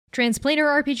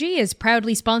Transplanar RPG is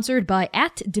proudly sponsored by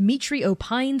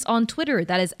 @DimitriOpines on Twitter.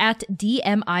 That is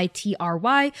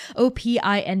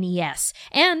 @DMITRYOPINES.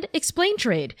 And Explain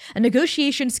Trade, a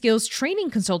negotiation skills training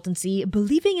consultancy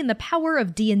believing in the power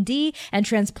of D&D and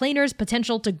Transplanar's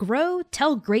potential to grow,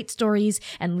 tell great stories,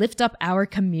 and lift up our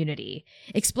community.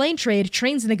 Explain Trade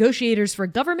trains negotiators for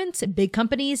governments, big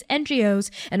companies,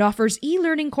 NGOs, and offers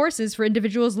e-learning courses for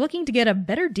individuals looking to get a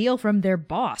better deal from their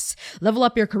boss. Level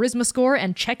up your charisma score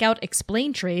and check out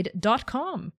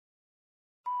explaintrade.com.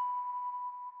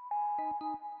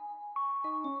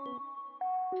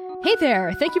 Hey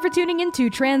there! Thank you for tuning in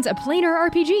to Transplanar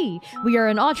RPG. We are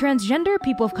an all-transgender,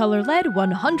 people of color-led,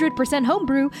 100%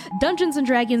 homebrew, Dungeons &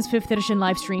 Dragons 5th edition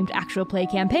live-streamed actual play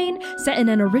campaign set in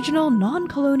an original,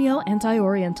 non-colonial,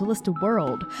 anti-Orientalist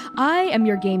world. I am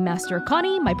your game master,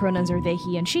 Connie. My pronouns are they,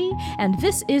 he, and she, and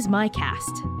this is my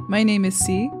cast. My name is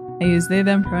C. I use they,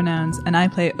 them pronouns, and I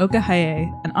play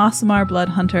Okahaye, an Aasimar blood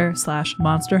hunter /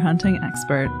 monster hunting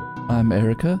expert. I'm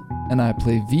Erica, and I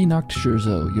play V.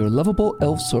 Nocturzo, your lovable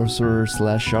elf sorcerer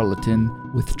 / charlatan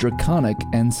with draconic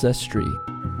ancestry.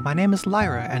 My name is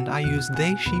Lyra, and I use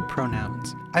they, she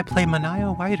pronouns. I play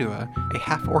Manaya Wairua, a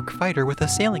half-orc fighter with a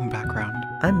sailing background.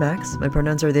 I'm Max, my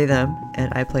pronouns are they, them,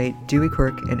 and I play Dewey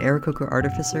Quirk, an Aarakocra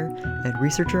artificer and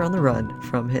researcher on the run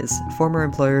from his former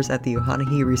employers at the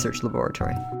Ohanahi Research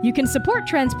Laboratory. You can support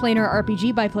Transplanar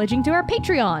RPG by pledging to our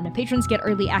Patreon. Patrons get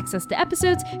early access to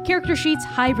episodes, character sheets,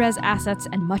 high-res assets,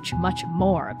 and much, much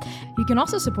more. You can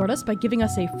also support us by giving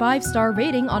us a 5-star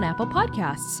rating on Apple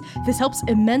Podcasts. This helps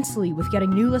immensely with getting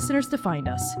new listeners to find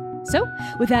us. So,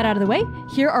 with that out of the way,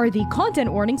 here are the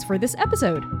content warnings for this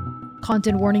episode.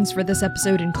 Content warnings for this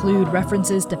episode include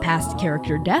references to past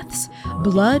character deaths,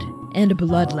 blood, and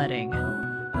bloodletting.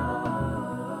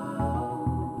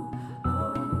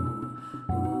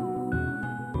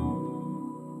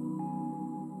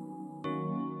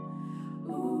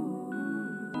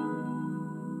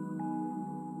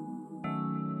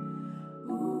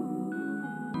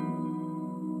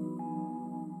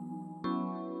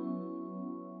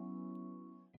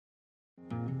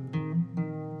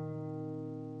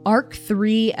 Arc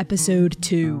 3, Episode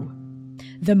 2.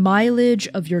 The Mileage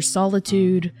of Your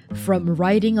Solitude from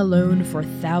Riding Alone for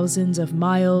Thousands of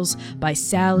Miles by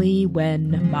Sally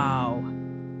Wen Mao.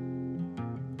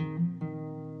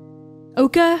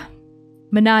 Oka,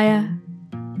 Manaya,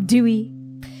 Dewey,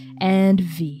 and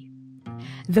V.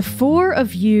 The 4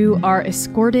 of you are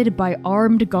escorted by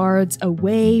armed guards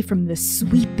away from the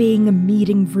sweeping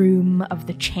meeting room of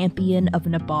the Champion of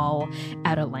Nabal,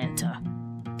 Atalanta.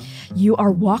 You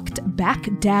are walked back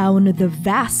down the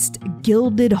vast,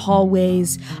 gilded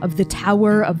hallways of the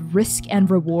Tower of Risk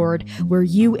and Reward, where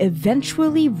you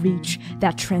eventually reach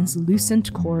that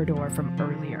translucent corridor from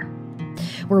earlier,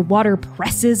 where water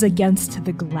presses against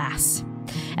the glass,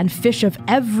 and fish of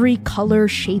every color,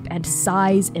 shape, and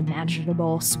size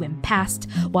imaginable swim past,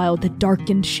 while the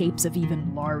darkened shapes of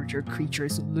even larger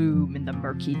creatures loom in the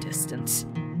murky distance.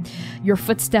 Your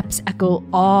footsteps echo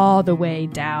all the way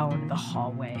down the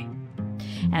hallway.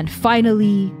 And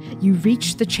finally, you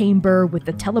reach the chamber with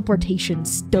the teleportation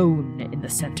stone in the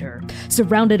center,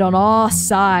 surrounded on all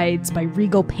sides by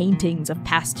regal paintings of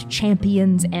past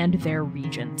champions and their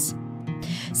regents.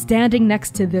 Standing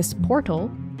next to this portal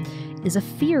is a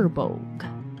Firbolg.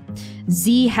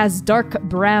 Z has dark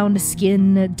brown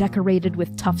skin decorated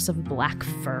with tufts of black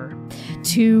fur.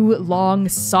 2 long,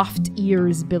 soft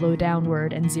ears billow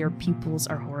downward, and their pupils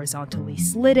are horizontally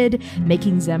slitted,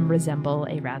 making them resemble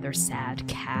a rather sad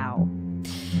cow.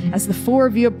 As the 4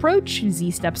 of you approach,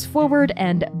 Z steps forward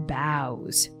and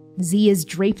bows. Z is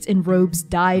draped in robes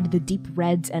dyed the deep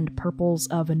reds and purples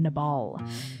of Nabal.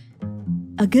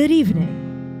 A good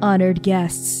evening, honored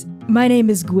guests. My name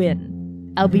is Gwyn.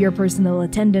 I'll be your personal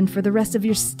attendant for the rest of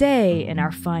your stay in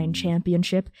our fine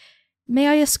championship. May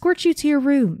I escort you to your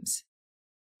rooms?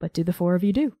 What do the 4 of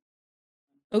you do?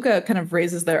 Oka kind of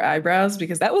raises their eyebrows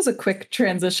because that was a quick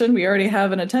transition. We already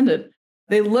have an attendant.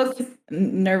 They look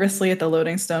nervously at the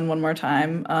loading stone one more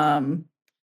time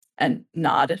and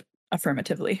nod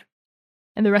affirmatively.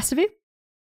 And the rest of you?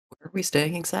 Where are we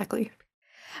staying exactly?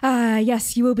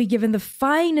 Yes, you will be given the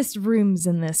finest rooms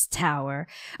in this tower,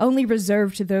 only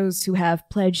reserved to those who have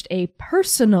pledged a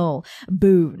personal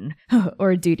boon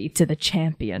or duty to the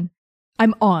champion.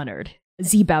 I'm honored.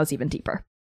 Z bows even deeper.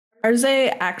 Are they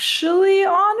actually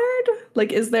honored?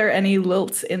 Like, is there any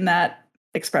lilt in that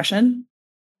expression?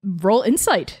 Roll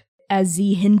insight as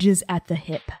Z hinges at the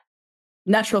hip.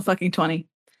 Natural fucking 20.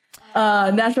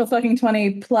 Natural fucking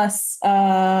 20 plus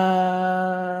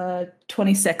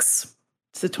 26.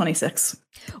 It's a 26.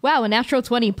 Wow, a natural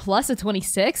 20 plus a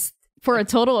 26? for a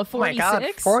total of Oh my 46.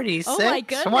 god, 46? Oh my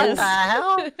goodness. What the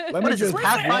hell? Let What me is just this, one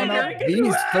Pathfinder? up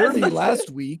V's 30 last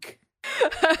week.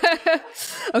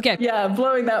 Okay. Yeah,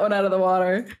 blowing that one out of the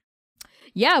water.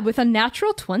 Yeah, with a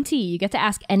natural 20, you get to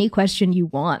ask any question you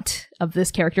want of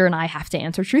this character, and I have to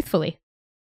answer truthfully.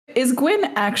 Is Gwyn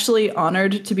actually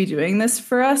honored to be doing this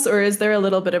for us, or is there a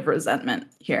little bit of resentment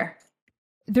here?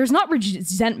 There's not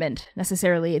resentment,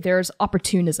 necessarily. There's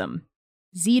opportunism.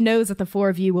 Z knows that the four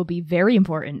of you will be very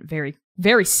important very,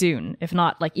 very soon, if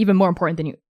not, like, even more important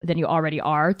than you already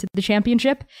are to the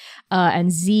championship.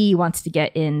 And Z wants to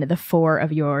get in the four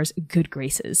of yours good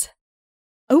graces.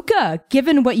 Oka,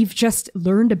 given what you've just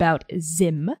learned about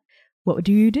Zim, what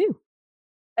do you do?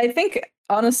 I think,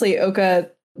 honestly,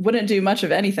 Oka wouldn't do much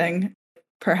of anything.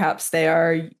 Perhaps they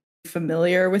are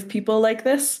familiar with people like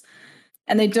this,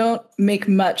 and they don't make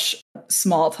much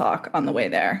small talk on the way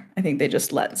there. I think they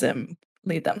just let Zim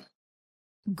lead them.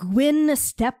 Gwyn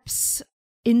steps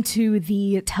into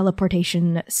the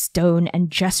teleportation stone and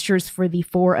gestures for the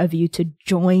four of you to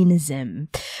join Zim.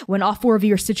 When all four of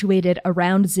you are situated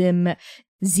around Zim,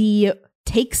 Z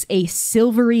takes a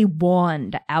silvery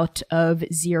wand out of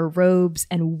your robes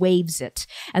and waves it,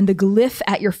 and the glyph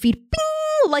at your feet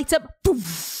bing, lights up,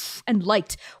 poof, and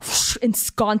light whoosh,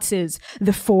 ensconces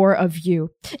the four of you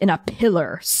in a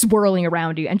pillar swirling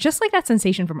around you. And just like that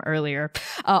sensation from earlier,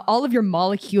 all of your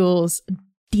molecules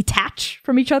detach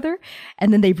from each other,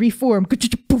 and then they reform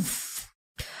poof,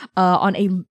 on a,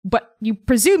 but you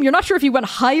presume, you're not sure if you went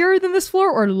higher than this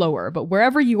floor or lower, but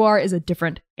wherever you are is a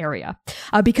different area.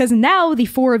 Because now the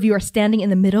four of you are standing in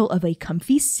the middle of a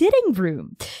comfy sitting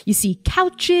room. You see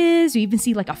couches, you even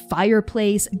see like a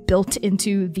fireplace built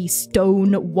into the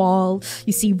stone wall.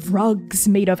 You see rugs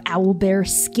made of owlbear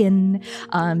skin.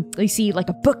 You see like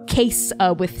a bookcase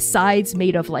with sides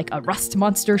made of like a rust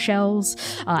monster shells.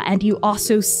 And you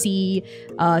also see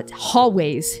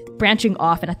hallways branching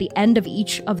off, and at the end of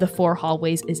each of the four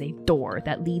hallways is a door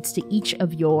that leads to each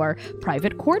of your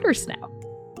private quarters now.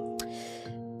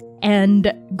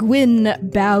 And Gwyn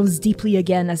bows deeply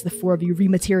again as the four of you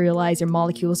rematerialize your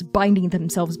molecules, binding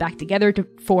themselves back together to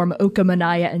form Oka,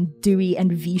 Manaya, and Dewey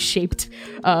and V-shaped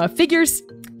figures.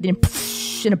 Then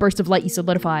poof, in a burst of light, you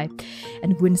solidify.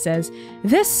 And Gwyn says,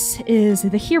 "This is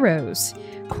the heroes'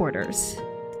 quarters,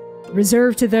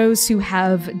 reserved to those who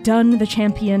have done the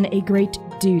champion a great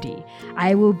duty.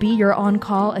 I will be your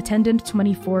on-call attendant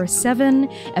 24/7,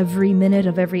 every minute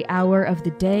of every hour of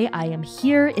the day. I am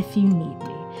here if you need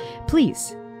me.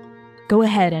 Please, go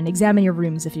ahead and examine your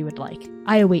rooms if you would like.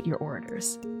 I await your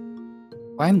orders."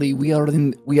 Finally, we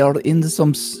are in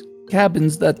some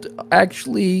cabins that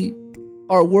actually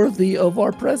are worthy of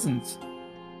our presence.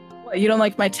 What, you don't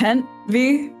like my tent,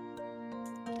 V?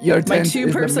 Your My tent is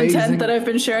two-person amazing. tent that I've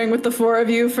been sharing with the four of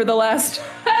you for the last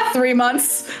 3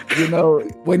 months. You know,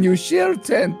 when you share a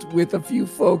tent with a few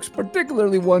folks,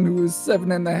 particularly one who is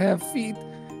 7.5 feet,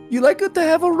 you like it to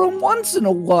have a room once in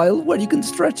a while where you can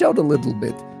stretch out a little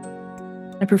bit.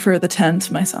 I prefer the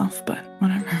tent myself, but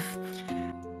whatever.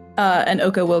 And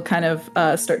Oka will kind of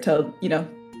start to,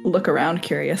 look around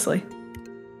curiously.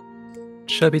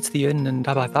 Shobitzian and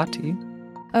Dabathati.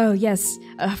 Oh, yes,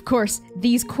 of course.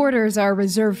 These quarters are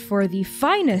reserved for the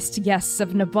finest guests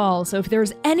of Nabal, so if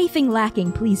there's anything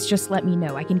lacking, please just let me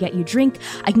know. I can get you drink,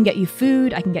 I can get you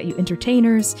food, I can get you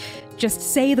entertainers. Just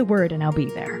say the word and I'll be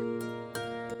there.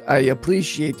 I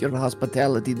appreciate your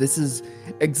hospitality. This is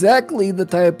exactly the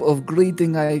type of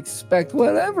greeting I expect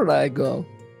wherever I go.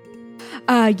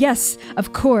 Yes,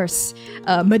 of course.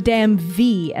 Madame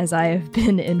V, as I have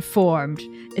been informed.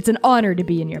 It's an honor to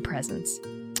be in your presence.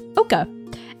 Oka,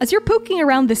 as you're poking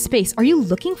around this space, are you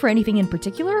looking for anything in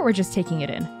particular or just taking it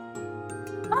in?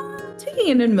 Taking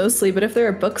it in mostly, but if there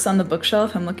are books on the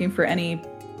bookshelf, I'm looking for any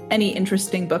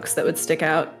interesting books that would stick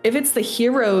out. If it's the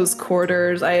heroes'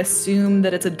 quarters, I assume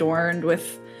that it's adorned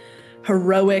with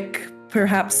heroic,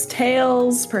 perhaps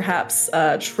tales, perhaps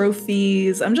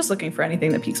trophies. I'm just looking for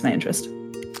anything that piques my interest.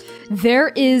 There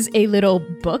is a little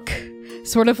book,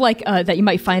 sort of like that you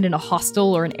might find in a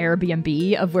hostel or an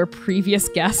Airbnb, of where previous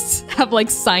guests have like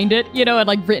signed it, and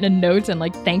like written a note and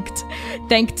like thanked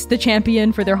the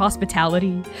champion for their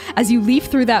hospitality. As you leaf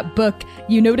through that book,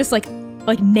 you notice like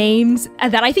names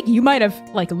that I think you might have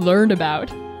like learned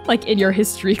about like in your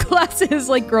history classes,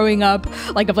 like growing up,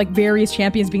 like of like various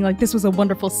champions being like, "This was a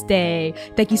wonderful stay.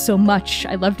 Thank you so much.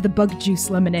 I loved the bug juice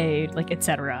lemonade," like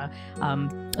etc.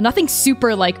 Nothing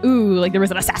super like, ooh, like there was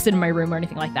an assassin in my room or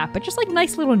anything like that, but just like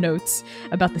nice little notes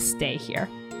about the stay here.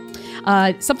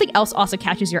 Something else also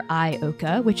catches your eye,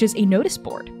 Oka, which is a notice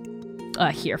board.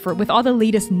 here with all the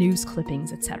latest news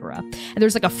clippings, etc. And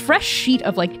there's like a fresh sheet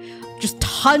of like just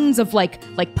tons of like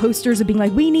posters of being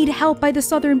like, we need help by the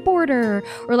southern border,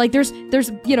 or like there's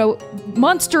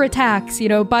monster attacks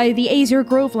by the Azure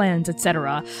Grovelands,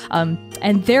 etc.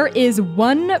 And there is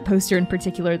one poster in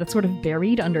particular that's sort of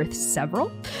buried under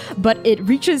several, but it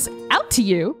reaches out to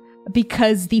you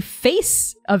because the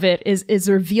face of it is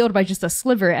revealed by just a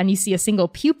sliver, and you see a single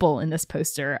pupil in this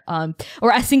poster,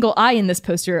 or a single eye in this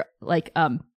poster,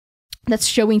 that's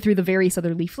showing through the various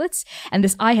other leaflets, and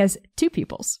this eye has 2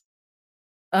 pupils.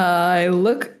 I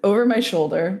look over my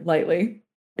shoulder lightly.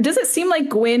 Does it seem like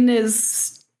Gwyn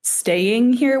is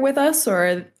staying here with us,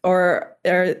 or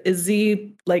is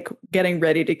Z like getting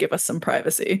ready to give us some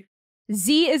privacy?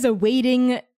 Z is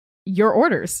awaiting your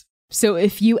orders. So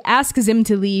if you ask Zim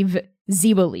to leave,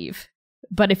 Z will leave.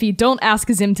 But if you don't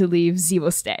ask Zim to leave, Z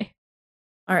will stay.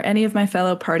 Are any of my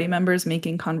fellow party members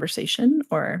making conversation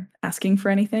or asking for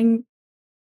anything?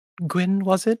 Gwyn,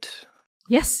 was it?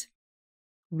 Yes.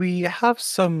 We have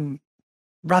some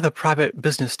rather private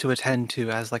business to attend to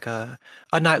as like a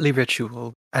nightly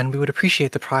ritual, and we would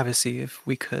appreciate the privacy if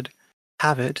we could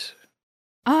have it.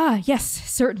 Ah, yes,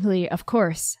 certainly, of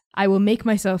course. I will make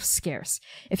myself scarce.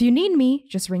 If you need me,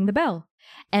 just ring the bell.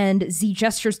 And Z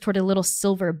gestures toward a little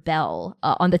silver bell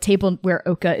on the table where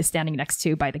Oka is standing next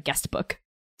to by the guest book.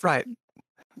 Right.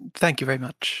 Thank you very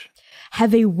much.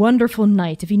 Have a wonderful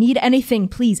night. If you need anything,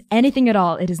 please, anything at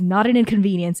all, it is not an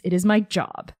inconvenience. It is my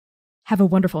job. Have a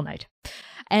wonderful night.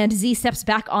 And Z steps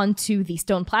back onto the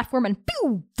stone platform and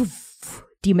pew, poof,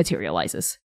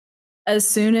 dematerializes. As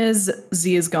soon as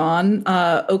Z is gone,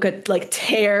 Oka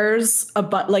tears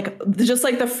just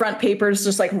the front papers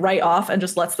just right off and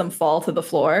just lets them fall to the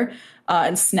floor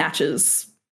and snatches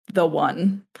the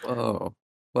one. Whoa.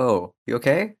 You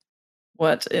okay?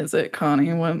 What is it,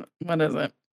 Connie? What is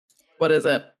it? What is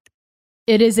it?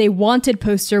 It is a wanted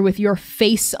poster with your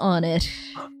face on it,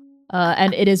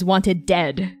 and it is wanted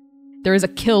dead. There is a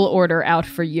kill order out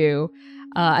for you,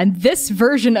 and this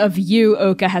version of you,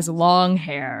 Oka, has long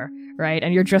hair. Right,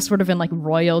 and you're dressed sort of in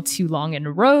royal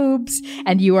Tulongan robes,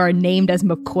 and you are named as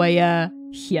Mokoya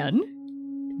Hyun,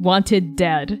 wanted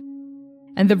dead,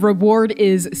 and the reward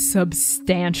is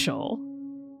substantial.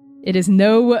 It is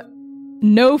no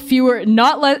fewer,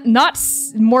 not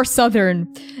more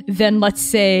southern than, let's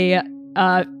say,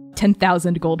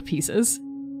 10,000 gold pieces.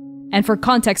 And for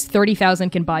context,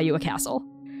 30,000 can buy you a castle,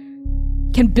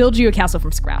 can build you a castle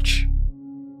from scratch.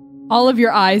 All of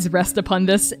your eyes rest upon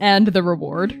this and the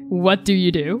reward. What do you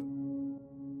do?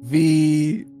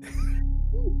 V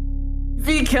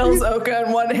kills Oka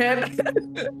in one hit.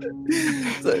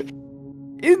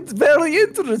 It's very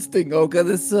interesting, Oka.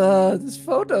 This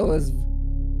photo is.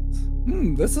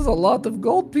 This is a lot of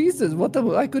gold pieces.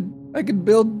 I could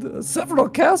build several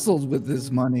castles with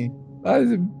this money.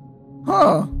 And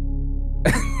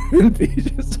he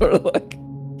just sort of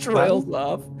trails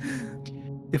off.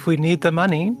 If we need the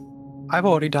money. I've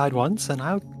already died once, and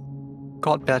I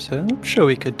got better. I'm sure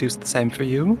we could do the same for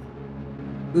you.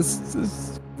 This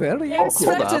is very I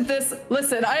expected this.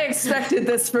 Listen, I expected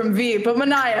this from V, but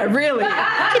Manaya, really?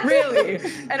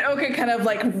 And Oka kind of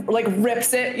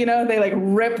rips it. They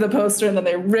rip the poster, and then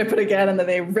they rip it again, and then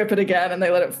they rip it again, and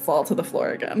they let it fall to the floor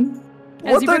again.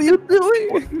 What are you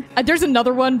doing? There's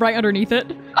another one right underneath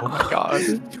it. Oh my god!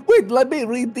 Wait, let me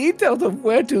read details of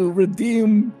where to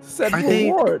redeem said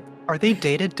reward. Are they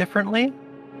dated differently?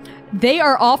 They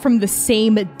are all from the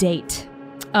same date,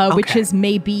 which Okay. is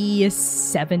maybe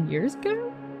 7 years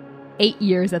ago? 8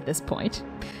 years at this point.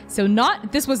 So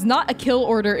this was not a kill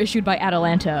order issued by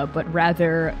Atalanta, but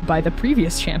rather by the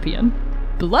previous champion,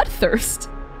 Bloodthirst,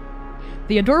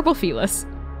 the adorable Felis.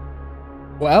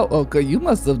 Wow, Oka, you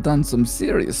must have done some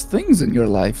serious things in your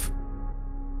life.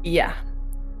 Yeah,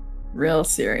 real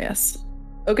serious.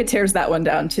 Oka tears that one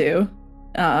down too,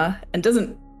 and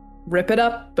doesn't rip it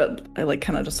up, but I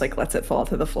kind of just lets it fall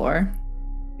to the floor.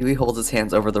 He holds his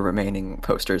hands over the remaining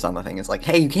posters on the thing. It's like,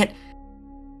 hey, you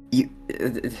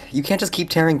can't just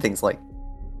keep tearing things.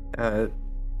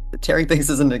 Tearing things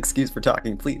isn't an excuse for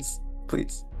talking. Please.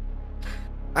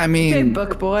 I mean, Hey,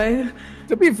 book boy.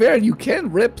 to be fair, you can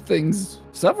rip things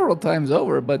several times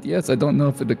over, but yes, I don't know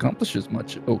if it accomplishes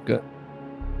much, Oka.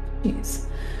 Jeez.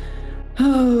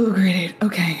 Oh, great.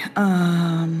 Okay.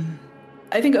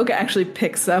 I think Oka actually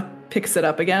picks it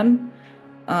up again,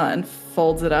 and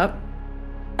folds it up.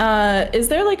 Is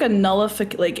there a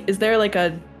is there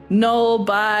a null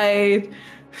by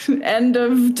end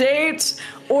of date,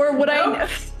 or would I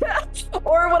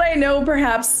know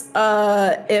perhaps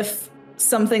if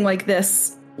something like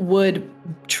this would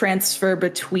transfer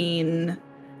between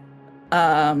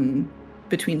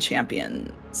between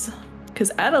champions.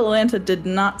 Because Atalanta did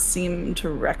not seem to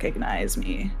recognize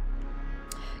me.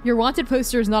 Your wanted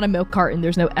poster is not a milk carton.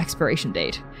 There's no expiration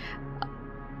date.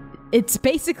 It's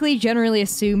basically generally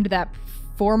assumed that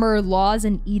former laws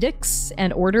and edicts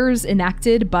and orders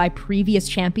enacted by previous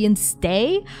champions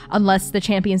stay, unless the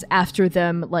champions after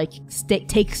them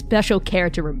take special care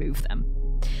to remove them.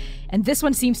 And this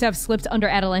one seems to have slipped under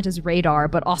Atalanta's radar,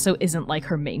 but also isn't like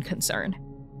her main concern.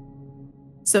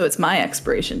 So it's my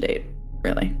expiration date,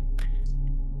 really.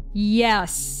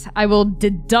 Yes, I will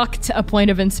deduct a point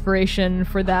of inspiration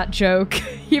for that joke,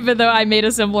 even though I made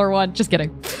a similar one. Just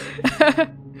kidding.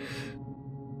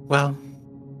 Well,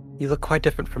 you look quite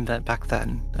different from that back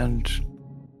then, and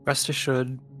rest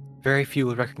assured, very few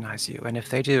will recognize you, and if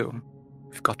they do,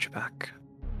 we've got your back.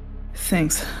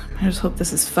 Thanks. I just hope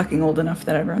this is fucking old enough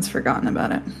that everyone's forgotten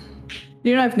about it.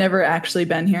 You know, I've never actually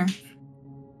been here.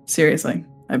 Seriously,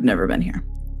 I've never been here.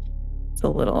 It's a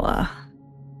little,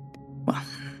 well,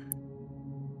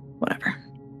 whatever.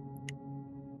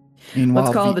 Meanwhile,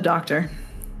 Let's call the doctor.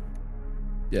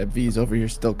 Yeah, V's over here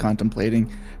still contemplating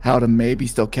how to maybe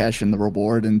still cash in the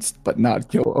reward but not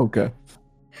kill Oka.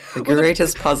 The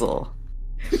greatest puzzle.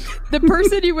 The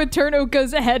person you would turn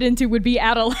Oka's head into would be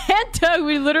Atalanta.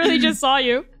 We literally just saw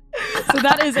you. So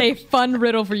that is a fun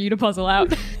riddle for you to puzzle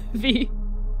out, V.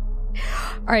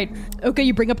 All right, Oka,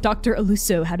 you bring up Dr.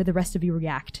 Aluso. How do the rest of you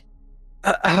react?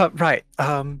 Right.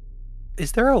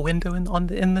 Is there a window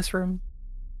in this room?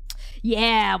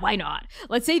 Yeah, why not?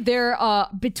 Let's say there,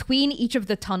 between each of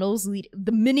the tunnels,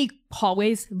 the mini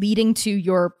hallways leading to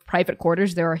your private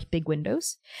quarters, there are big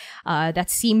windows that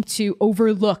seem to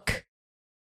overlook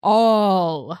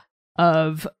all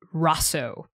of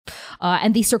Rosso.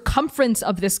 And the circumference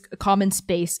of this common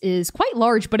space is quite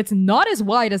large, but it's not as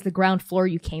wide as the ground floor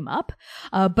you came up.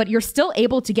 But you're still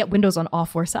able to get windows on all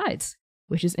four sides,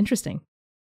 which is interesting.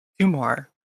 Two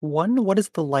more. One, what is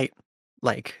the light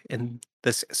like in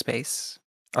this space?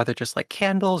 Are there just like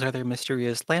candles? Are there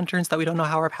mysterious lanterns that we don't know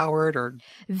how are powered? Or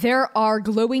there are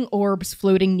glowing orbs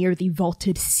floating near the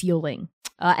vaulted ceiling.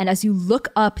 And as you look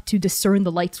up to discern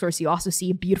the light source, you also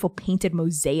see a beautiful painted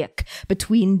mosaic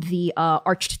between the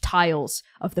arched tiles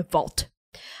of the vault.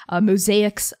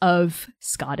 Mosaics of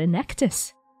Skada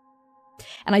Nectis.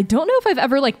 And I don't know if I've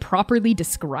ever properly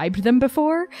described them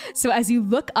before. So as you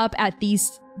look up at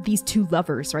these two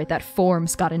lovers, right, that form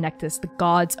Skada Nectis, the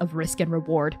gods of risk and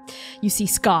reward, you see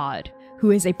Skad,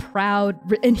 who is a proud,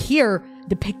 and here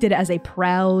depicted as a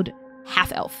proud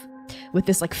half-elf, with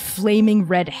this flaming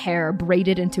red hair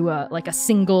braided into a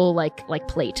single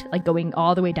plate, going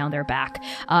all the way down their back,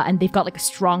 and they've got a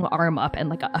strong arm up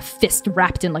and a fist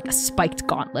wrapped in a spiked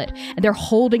gauntlet, and they're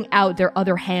holding out their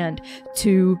other hand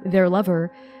to their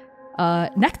lover,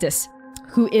 Nectis,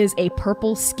 who is a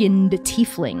purple-skinned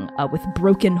tiefling with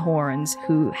broken horns,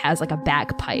 who has a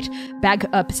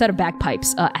set of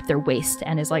bagpipes at their waist,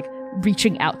 and is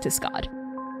reaching out to Skad.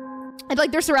 And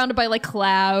they're surrounded by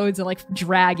clouds and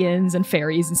dragons and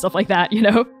fairies and stuff like that, you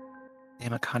know?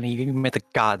 Damn it, Connie, you made the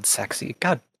god sexy.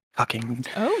 God fucking.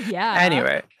 Oh, yeah.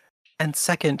 Anyway. And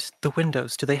second, the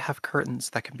windows, do they have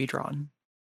curtains that can be drawn?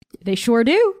 They sure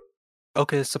do.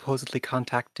 Oka is supposedly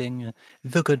contacting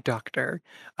the good doctor.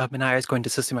 Manaya is going to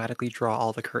systematically draw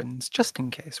all the curtains, just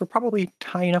in case. We're probably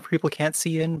high enough where people can't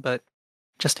see in, but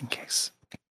just in case.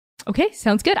 Okay,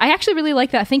 sounds good. I actually really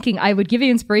like that thinking. I would give you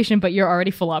inspiration, but you're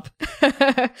already full up.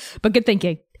 But good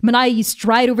thinking. Manaya, you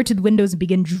stride over to the windows and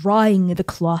begin drawing the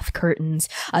cloth curtains,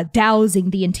 dousing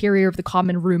the interior of the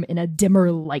common room in a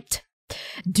dimmer light.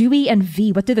 Dewey and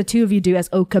V, what do the two of you do as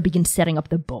Oka begins setting up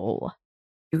the bowl?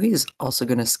 Dewey's also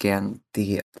going to scan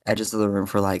the edges of the room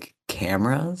for,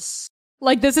 cameras.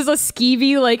 This is a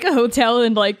skeevy, hotel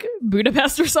in,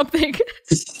 Budapest or something?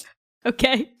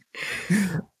 Okay.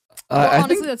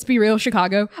 Honestly, let's be real,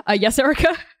 Chicago. Yes,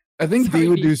 Erica? I think Sorry, V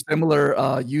would V. do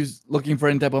similar, looking for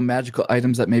any type of magical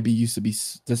items that maybe used to be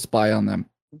to spy on them.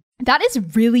 That is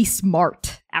really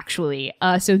smart, actually.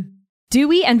 So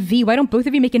Dewey and V, why don't both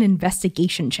of you make an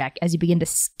investigation check as you begin to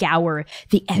scour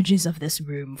the edges of this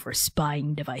room for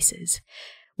spying devices?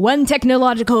 One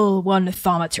technological, one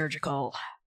thaumaturgical.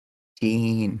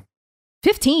 15.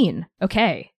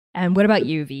 Okay. And what about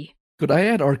you, V? Could I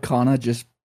add Arcana just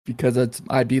because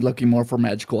I'd be looking more for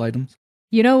magical items?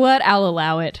 You know what? I'll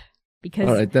allow it. Because,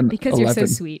 all right, then because 11. you're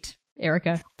so sweet,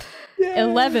 Erica. Yay.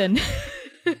 11.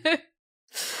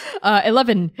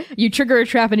 11. You trigger a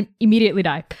trap and immediately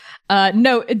die.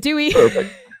 No, Dewey,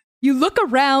 you look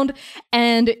around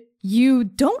and You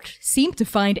don't seem to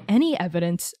find any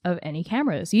evidence of any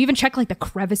cameras. You even check like the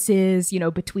crevices,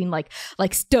 between like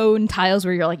stone tiles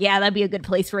where you're like, yeah, that'd be a good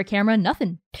place for a camera.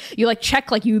 Nothing. You like check,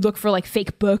 like you look for like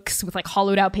fake books with like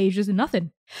hollowed out pages and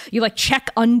nothing. You like check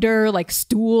under like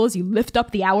stools. You lift up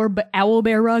the owl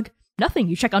bear rug. Nothing.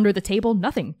 You check under the table.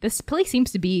 Nothing. This place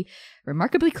seems to be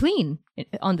remarkably clean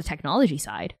on the technology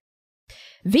side.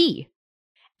 V,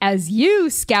 as you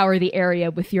scour the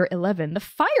area with your 11, the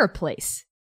fireplace.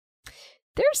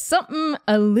 There's something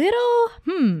a little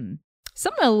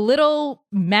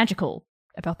magical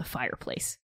about the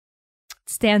fireplace. It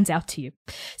stands out to you,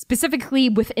 specifically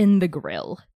within the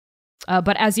grill.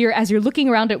 But as you're looking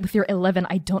around it with your 11,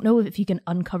 I don't know if you can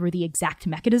uncover the exact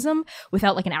mechanism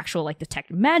without like an actual like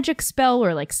detect magic spell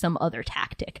or like some other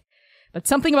tactic. But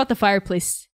something about the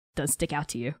fireplace does stick out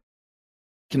to you.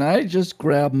 Can I just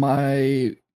grab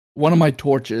one of my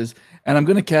torches, and I'm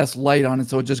going to cast light on it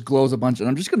so it just glows a bunch, and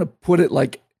I'm just going to put it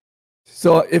like,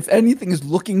 so if anything is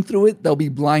looking through it, they'll be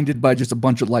blinded by just a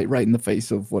bunch of light right in the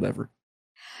face of whatever.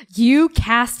 You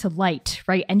cast light,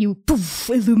 right? And you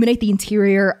illuminate the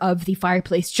interior of the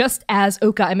fireplace, just as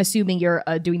Oka, I'm assuming you're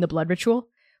doing the blood ritual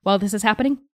while this is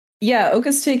happening? Yeah,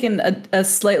 Oka's taken a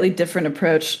slightly different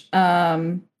approach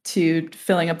to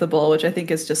filling up the bowl, which I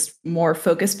think is just more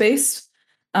focus-based.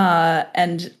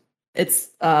 And it's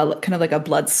kind of like a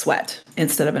blood sweat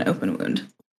instead of an open wound.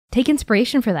 Take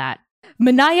inspiration for that.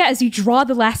 Manaya, as you draw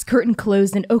the last curtain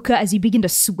closed, and Oka, as you begin to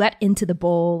sweat into the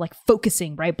bowl, like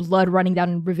focusing, right? Blood running down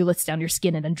in rivulets down your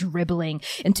skin and then dribbling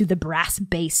into the brass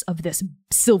base of this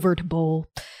silvered bowl.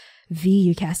 V,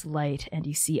 you cast light and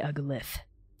you see a glyph.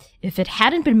 If it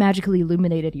hadn't been magically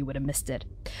illuminated, you would have missed it.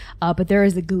 But there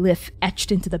is a glyph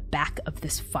etched into the back of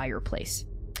this fireplace.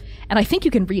 And I think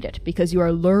you can read it because you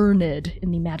are learned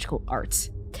in the magical arts.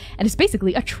 And it's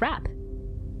basically a trap.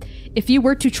 If you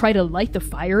were to try to light the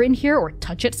fire in here or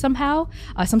touch it somehow,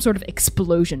 some sort of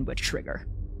explosion would trigger.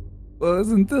 Well,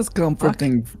 isn't this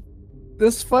comforting?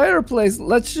 This fireplace,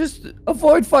 let's just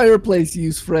avoid fireplace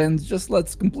use, friends. Just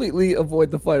let's completely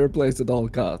avoid the fireplace at all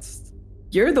costs.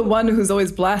 You're the one who's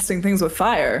always blasting things with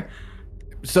fire.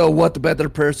 So what better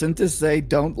person to say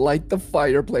don't light the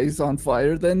fireplace on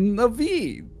fire than a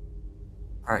V?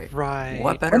 Right.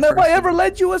 What better And have I person ever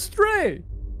led you astray?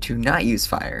 to not use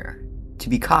fire, to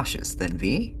be cautious than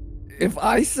V? If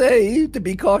I say to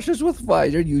be cautious with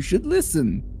fire, you should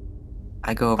listen.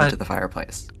 I go over to the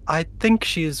fireplace. I think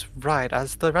she's right.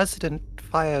 As the resident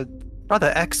fire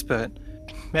expert,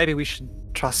 maybe we should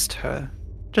trust her.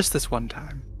 Just this one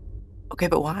time. Okay,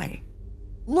 but why?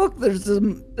 Look, there's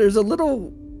a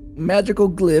little magical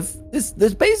glyph. This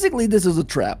is a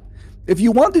trap. If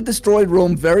you want to destroy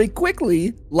Rome very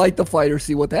quickly, light the fire,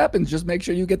 see what happens. Just make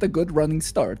sure you get a good running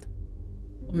start.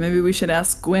 Maybe we should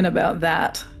ask Gwyn about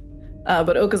that.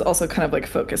 But Oka's also kind of like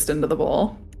focused into the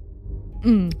bowl.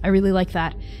 I really like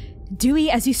that. Dewey,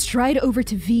 as you stride over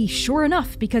to V, sure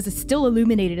enough, because it's still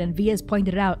illuminated and V has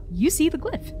pointed it out, you see the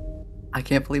glyph. I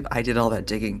can't believe I did all that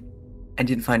digging and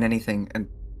didn't find anything. And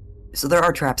so there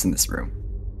are traps in this room.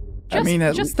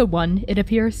 Just the one, it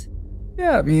appears.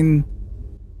 Yeah, I mean,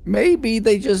 maybe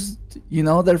they just,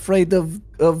 they're afraid of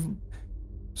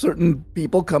certain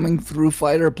people coming through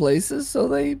fireplaces, so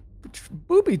they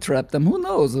booby trap them. Who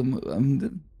knows?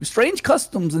 Strange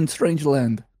customs in strange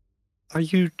land. Are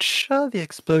you sure the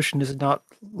explosion is not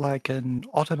like an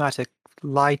automatic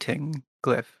lighting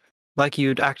glyph? Like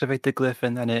you'd activate the glyph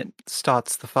and then it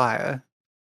starts the fire?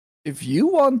 If you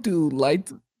want to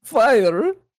light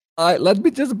fire, let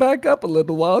me just back up a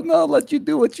little while and I'll let you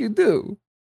do what you do.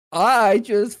 I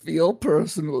just feel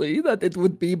personally that it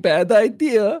would be a bad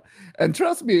idea, and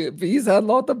trust me, V's had a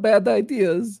lot of bad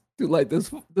ideas to light this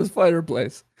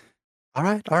fireplace. All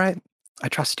right. I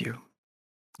trust you.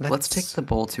 Let's take the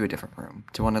bowl to a different room.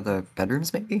 To one of the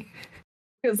bedrooms, maybe?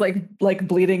 It's like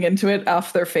bleeding into it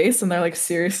off their face, and they're like,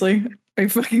 seriously? Are you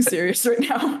fucking serious right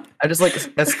now? I just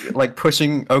like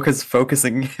pushing Oka's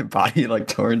focusing body like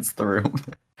towards the room.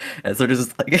 And so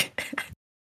just like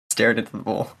stared into the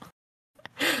bowl.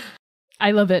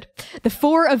 I love it. The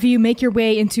four of you make your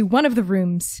way into one of the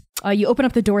rooms. You open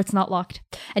up the door, it's not locked.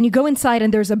 And you go inside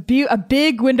and there's a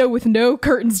big window with no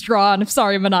curtains drawn. I'm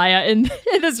sorry, Manaya, in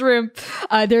this room.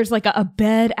 There's like a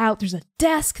bed out, there's a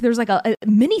desk, there's like a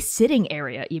mini sitting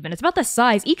area even. It's about the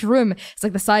size, each room is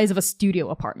like the size of a studio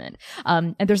apartment.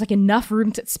 And there's like enough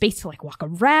space to like walk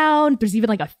around. There's even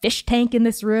like a fish tank in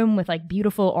this room with like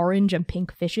beautiful orange and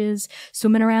pink fishes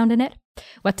swimming around in it.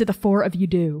 What do the four of you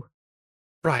do?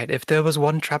 Right, if there was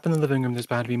one trap in the living room, there's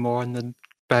bound to be more in the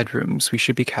bedrooms. We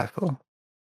should be careful.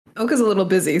 Oka's a little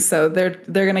busy, so they're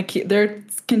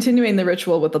continuing the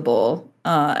ritual with the bowl.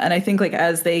 And I think like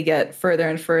as they get further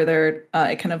and further,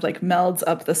 it kind of like melds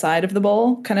up the side of the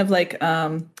bowl, kind of like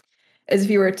as if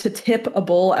you were to tip a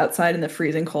bowl outside in the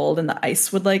freezing cold and the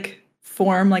ice would like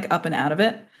form like up and out of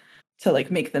it to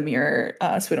like make the mirror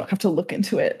so we don't have to look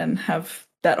into it and have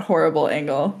that horrible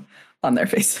angle on their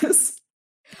faces.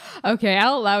 Okay,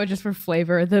 I'll allow it just for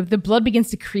flavor. The blood begins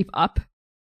to creep up,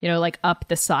 like up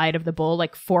the side of the bowl,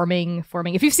 like forming.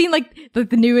 If you've seen like the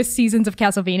newest seasons of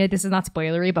Castlevania, this is not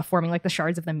spoilery, but forming like the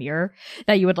shards of the mirror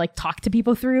that you would like talk to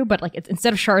people through. But like it's,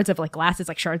 instead of shards of like glass, it's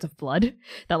like shards of blood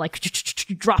that like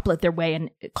droplet their way and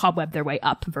cobweb their way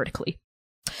up vertically.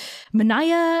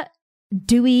 Manaya,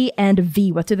 Dewey, and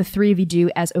V, what do the three of you do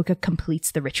as Oka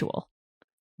completes the ritual?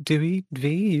 Dewey, V,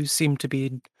 you seem to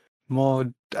be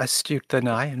more astute than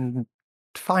I in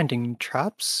finding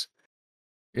traps.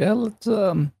 Yeah, let's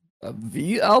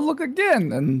V, I'll look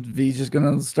again, and V's just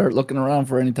gonna start looking around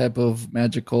for any type of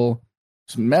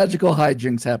some magical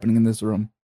hijinks happening in this room.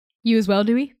 You as well,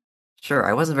 Dewey? Sure,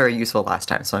 I wasn't very useful last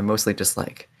time, so I'm mostly just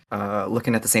like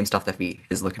looking at the same stuff that V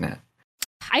is looking at.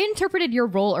 I interpreted your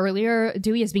role earlier,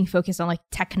 Dewey, as being focused on like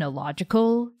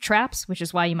technological traps, which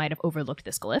is why you might have overlooked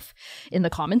this glyph in the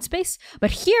common space.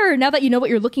 But here, now that you know what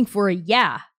you're looking for,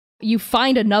 you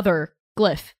find another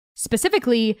glyph.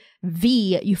 Specifically,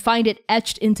 V, you find it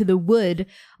etched into the wood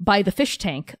by the fish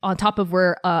tank on top of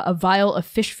where a vial of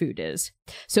fish food is.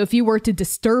 So if you were to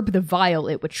disturb the vial,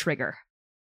 it would trigger.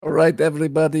 All right,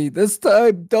 everybody, this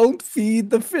time don't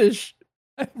feed the fish.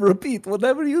 I repeat,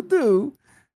 whatever you do,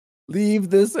 leave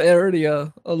this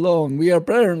area alone. We are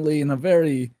apparently in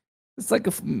it's like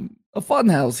a fun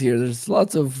house here. There's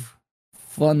lots of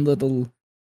fun little,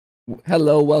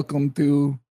 hello, welcome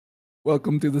to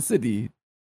the city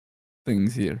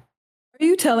things here. Are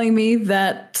you telling me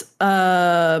that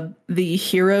the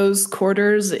hero's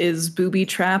quarters is booby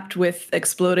trapped with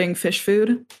exploding fish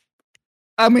food?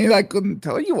 I mean, I couldn't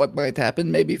tell you what might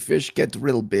happen. Maybe fish get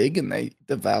real big and they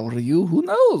devour you. Who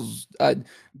knows?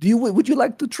 Would you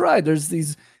like to try? There's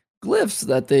these glyphs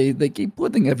that they keep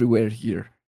putting everywhere here.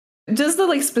 Does the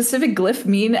like specific glyph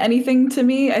mean anything to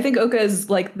me? I think Oka is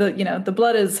like the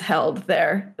blood is held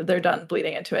there. They're done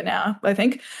bleeding into it now, I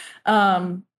think.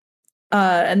 And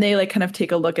they like kind of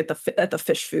take a look at the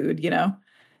fish food,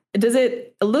 Does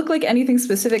it look like anything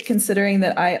specific, considering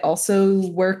that I also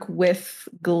work with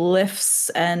glyphs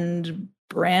and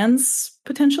brands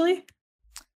potentially?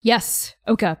 Yes,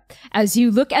 Oka. As you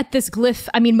look at this glyph,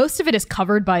 I mean, most of it is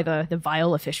covered by the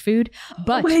vial of fish food,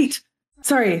 but... Wait,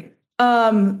 sorry.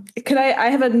 I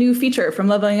have a new feature from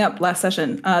leveling up last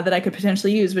session that I could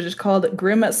potentially use, which is called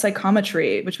Grim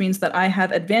Psychometry, which means that I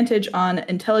have advantage on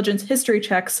intelligence history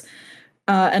checks.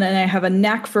 And then I have a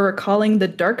knack for recalling the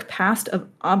dark past of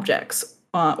objects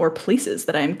or places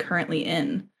that I am currently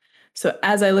in. So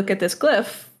as I look at this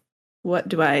glyph, what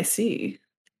do I see?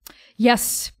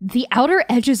 Yes, the outer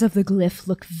edges of the glyph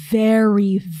look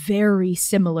very, very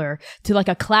similar to like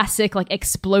a classic like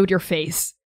explode your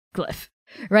face glyph,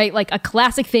 right? Like a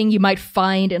classic thing you might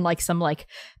find in like some like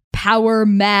power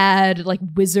mad like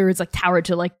wizards like tower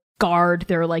to like guard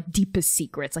their like deepest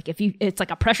secrets. Like it's like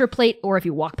a pressure plate, or if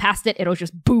you walk past it, it'll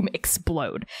just boom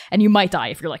explode, and you might die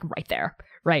if you're like right there,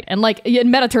 right? And like in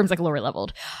meta terms, like lower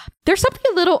leveled. There's something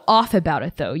a little off about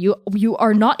it though. You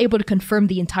are not able to confirm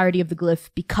the entirety of the glyph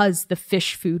because the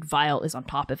fish food vial is on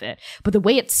top of it, but the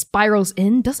way it spirals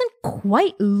in doesn't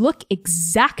quite look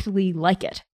exactly like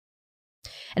it.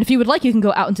 And if you would like, you can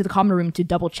go out into the common room to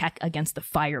double check against the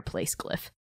fireplace glyph.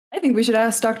 I think we should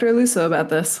ask Dr. Aluso about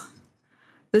this.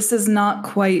 This is not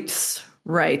quite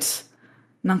right.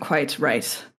 Not quite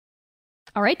right.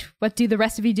 All right. What do the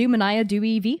rest of you do? Manaya,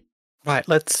 Dewey, V? Right,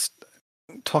 let's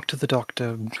talk to the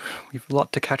doctor. We've a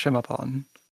lot to catch him up on.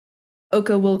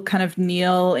 Oka will kind of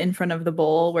kneel in front of the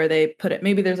bowl where they put it.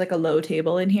 Maybe there's like a low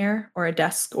table in here, or a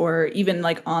desk, or even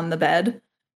like on the bed.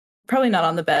 Probably not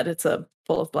on the bed. It's a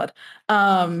bowl of blood.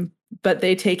 But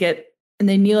they take it and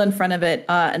they kneel in front of it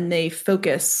and they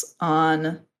focus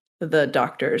on the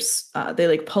doctors. They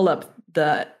like pull up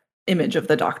the image of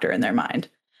the doctor in their mind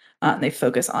and they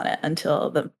focus on it until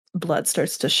the blood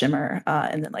starts to shimmer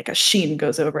and then like a sheen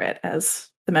goes over it as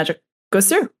the magic goes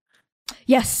through.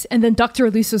 Yes, and then Dr.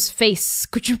 Aluso's face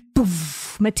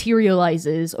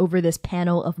materializes over this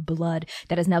panel of blood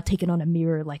that has now taken on a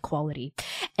mirror-like quality.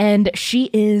 And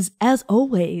she is, as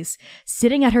always,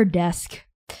 sitting at her desk.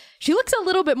 She looks a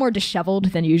little bit more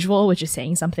disheveled than usual, which is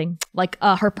saying something. Like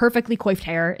her perfectly coiffed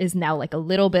hair is now like a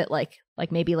little bit like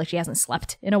Like maybe like she hasn't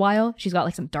slept in a while. She's got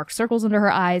like some dark circles under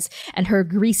her eyes, and her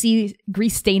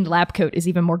grease-stained lab coat is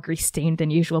even more grease-stained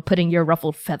than usual, putting your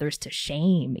ruffled feathers to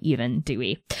shame, even,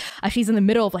 Dewey. She's in the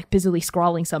middle of like busily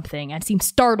scrawling something and seems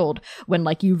startled when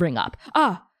like you ring up.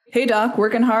 Hey, Doc,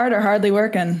 working hard or hardly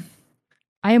working?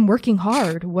 I am working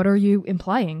hard. What are you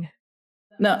implying?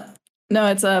 No,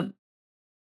 it's a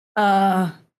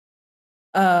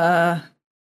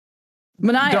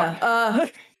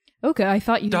Manaya. Okay, I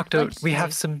thought you. Doctor, liked we me.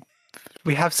 have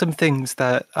some things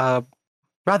that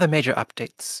rather major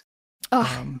updates.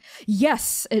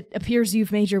 Yes, it appears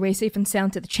you've made your way safe and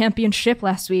sound to the championship.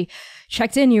 Last we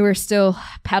checked in, you were still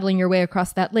paddling your way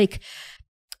across that lake.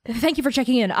 Thank you for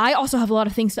checking in. I also have a lot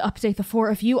of things to update the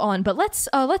four of you on, but let's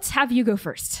have you go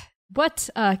first.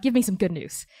 Give me some good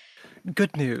news.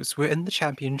 Good news. We're in the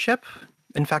championship.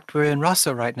 In fact, we're in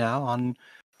Rosso right now on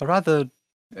a rather...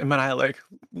 Manaya, like,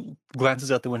 glances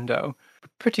out the window.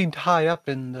 Pretty high up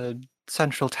in the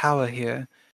central tower here.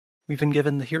 We've been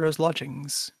given the hero's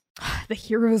lodgings. The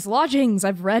hero's lodgings.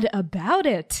 I've read about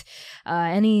it.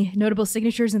 Any notable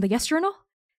signatures in the guest journal?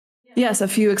 Yes, a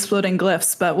few exploding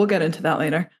glyphs, but we'll get into that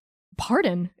later.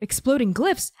 Pardon? Exploding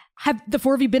glyphs? Have the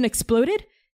four of you been exploded?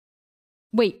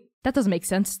 Wait, that doesn't make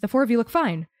sense. The four of you look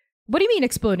fine. What do you mean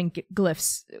exploding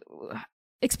glyphs?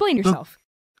 Explain yourself.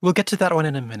 We'll get to that one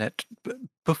in a minute.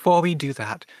 Before we do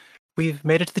that, we've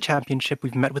made it to the championship.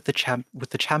 We've met with the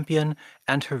champion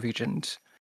and her regent.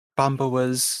 Bamba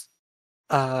was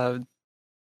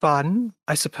fun,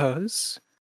 I suppose,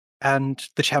 and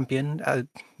the champion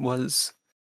was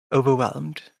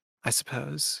overwhelmed, I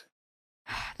suppose.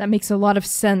 That makes a lot of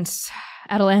sense.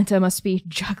 Atalanta must be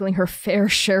juggling her fair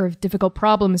share of difficult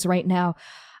problems right now.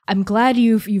 I'm glad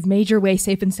you've made your way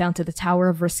safe and sound to the Tower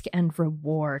of Risk and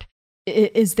Reward.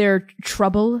 Is there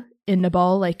trouble in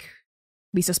Nabal like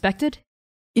we suspected?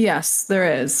 Yes,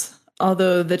 there is.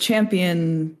 Although the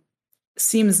champion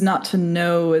seems not to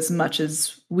know as much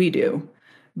as we do,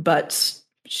 but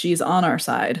she's on our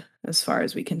side as far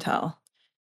as we can tell.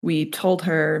 We told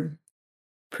her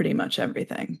pretty much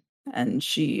everything, and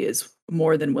she is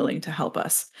more than willing to help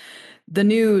us. The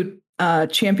new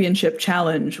championship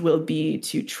challenge will be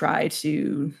to try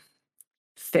to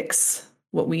fix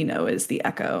what we know is the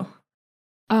Echo.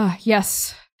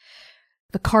 Yes.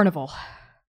 The carnival.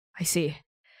 I see.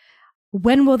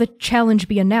 When will the challenge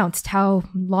be announced? How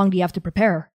long do you have to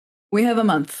prepare? We have a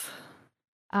month.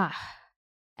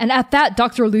 And at that,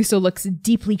 Dr. Luso looks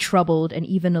deeply troubled and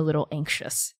even a little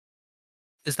anxious.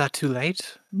 Is that too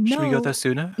late? No. Should we go there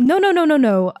sooner?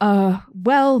 No.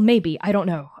 Well, maybe. I don't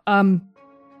know.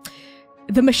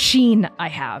 The machine I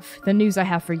have, the news I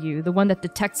have for you, the one that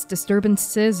detects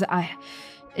disturbances,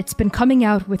 it's been coming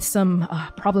out with some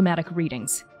problematic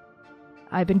readings.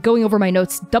 I've been going over my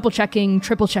notes, double-checking,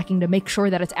 triple-checking to make sure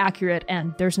that it's accurate,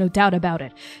 and there's no doubt about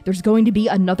it. There's going to be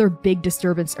another big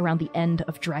disturbance around the end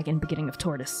of Dragon, beginning of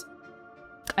Tortoise.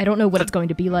 I don't know what it's going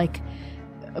to be like,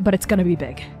 but it's going to be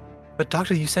big. But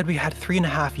Doctor, you said we had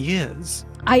 3.5 years.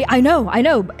 I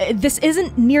know. This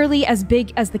isn't nearly as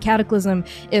big as the Cataclysm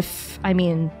if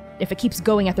it keeps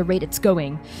going at the rate it's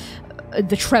going.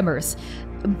 The tremors.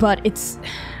 But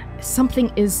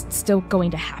something is still going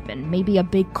to happen. Maybe a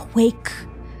big quake,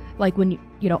 like when,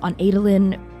 on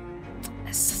Adolin,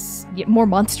 more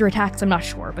monster attacks, I'm not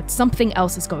sure, but something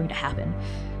else is going to happen.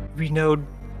 We know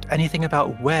anything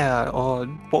about where or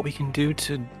what we can do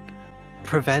to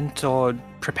prevent or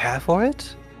prepare for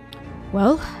it?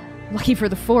 Well, lucky for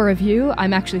the four of you,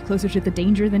 I'm actually closer to the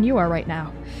danger than you are right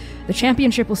now. The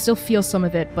championship will still feel some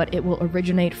of it, but it will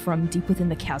originate from deep within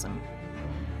the chasm.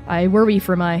 I worry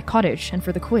for my cottage and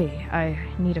for the Kui. I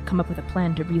need to come up with a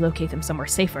plan to relocate them somewhere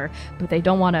safer, but they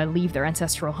don't want to leave their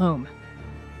ancestral home.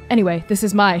 Anyway, this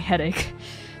is my headache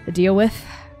to deal with.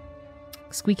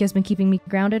 Squeak has been keeping me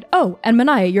grounded. Oh, and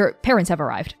Manaya, your parents have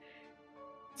arrived.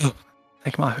 Oh,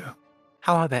 thank Mahu.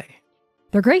 How are they?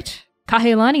 They're great.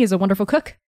 Kaheilani is a wonderful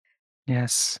cook.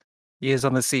 Yes. Years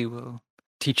on the sea will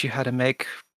teach you how to make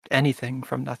anything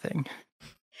from nothing.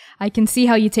 I can see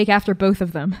how you take after both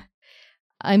of them.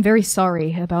 I'm very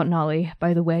sorry about Nali,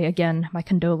 by the way. Again, my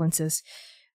condolences.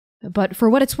 But for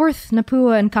what it's worth,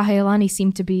 Napua and Kaheilani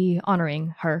seem to be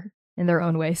honoring her in their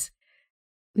own ways.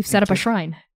 We've set up a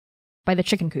shrine by the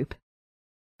chicken coop.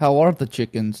 How are the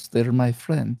chickens? They're my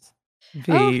friends.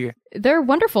 They're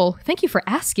wonderful. Thank you for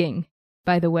asking,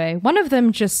 by the way. One of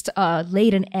them just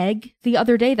laid an egg the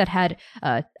other day that had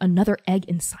another egg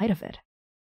inside of it.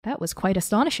 That was quite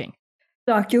astonishing.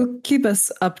 Doc, you'll keep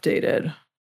us updated.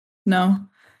 No?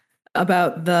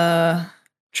 About the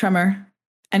tremor?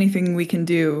 Anything we can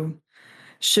do?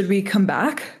 Should we come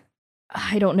back?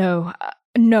 I don't know.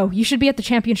 No, you should be at the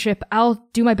championship. I'll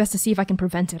do my best to see if I can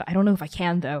prevent it. I don't know if I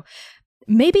can, though.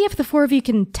 Maybe if the 4 of you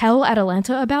can tell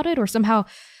Atalanta about it, or somehow...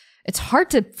 It's hard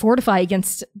to fortify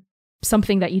against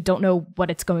something that you don't know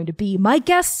what it's going to be. My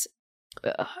guess,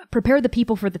 prepare the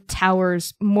people for the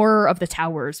towers, more of the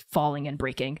towers falling and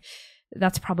breaking.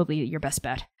 That's probably your best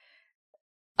bet.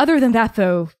 Other than that,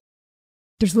 though,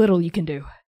 there's little you can do.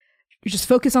 You just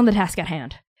focus on the task at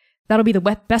hand. That'll be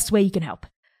the best way you can help.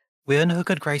 We're in her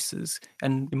good graces,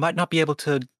 and we might not be able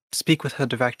to speak with her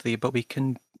directly, but we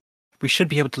should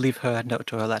be able to leave her a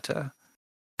note or a letter.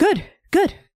 Good.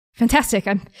 Fantastic.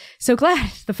 I'm so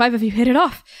glad the 5 of you hit it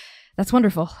off. That's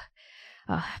wonderful.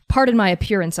 Pardon my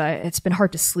appearance. It's been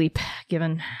hard to sleep,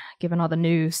 given all the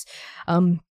news.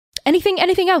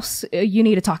 Anything else you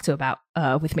need to talk to about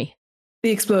with me? The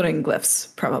exploding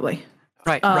glyphs, probably.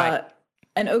 Right.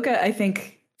 And Oka, I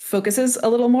think, focuses a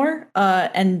little more.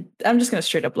 And I'm just going to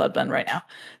straight up bloodbend right now,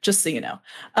 just so you know.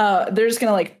 They're just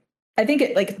going to I think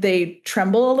it they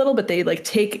tremble a little, but they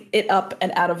take it up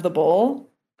and out of the bowl.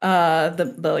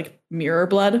 The mirror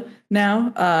blood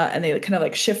now, and they kind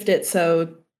of shift it.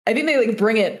 So I think they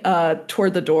bring it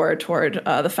toward the door, toward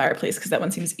the fireplace, because that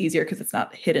one seems easier because it's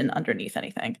not hidden underneath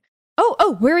anything.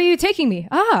 Oh, where are you taking me?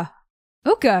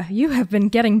 Oka, you have been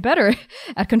getting better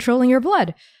at controlling your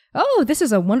blood. Oh, this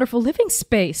is a wonderful living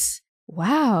space.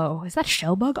 Wow, is that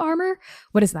shellbug armor?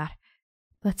 What is that?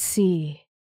 Let's see.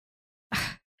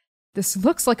 This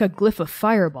looks like a glyph of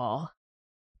fireball,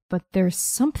 but there's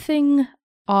something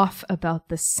off about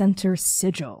the center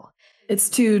sigil. It's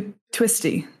too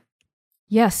twisty.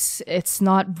 Yes, it's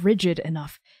not rigid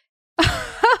enough.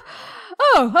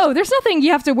 Oh, there's nothing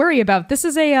you have to worry about. This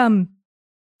is a,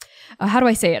 how do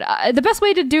I say it? The best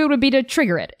way to do it would be to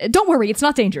trigger it. Don't worry, it's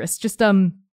not dangerous. Just,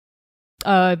 would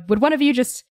one of you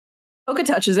just... Oka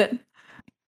touches it.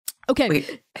 Okay.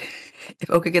 Wait, if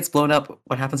Oka gets blown up,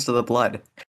 what happens to the blood?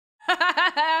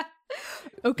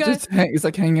 Oka... It's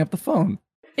like hanging up the phone.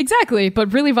 Exactly,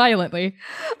 but really violently.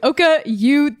 Oka,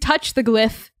 you touch the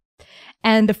glyph,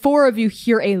 and the 4 of you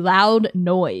hear a loud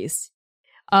noise.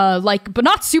 But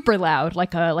not super loud,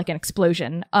 like an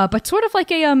explosion. But sort of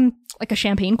like a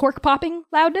champagne cork popping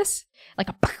loudness. Like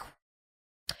a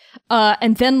pow.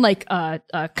 And then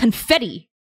confetti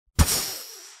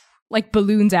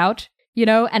balloons out,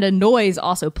 and a noise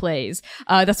also plays.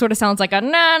 That sort of sounds like a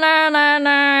na na na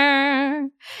na.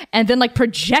 And then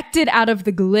projected out of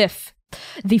the glyph,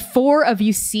 the 4 of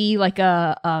you see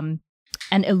an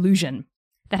illusion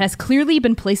that has clearly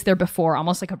been placed there before,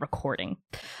 almost like a recording.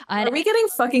 Are we getting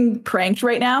fucking pranked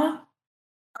right now?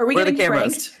 Are we getting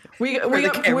pranked? We're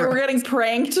getting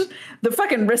pranked. The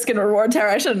fucking risk and reward tower.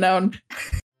 I should have known.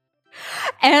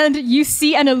 And you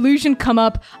see an illusion come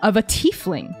up of a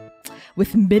tiefling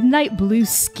with midnight blue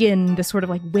skin, this sort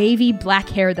of wavy black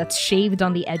hair that's shaved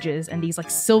on the edges, and these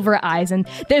silver eyes, and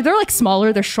they're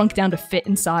smaller. They're shrunk down to fit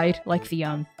inside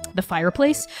the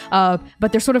fireplace,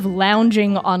 but they're sort of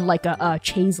lounging on a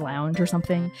chaise lounge or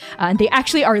something, and they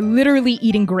actually are literally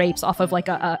eating grapes off of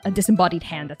a disembodied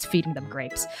hand that's feeding them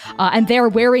grapes, and they're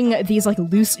wearing these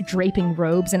loose draping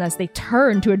robes, and as they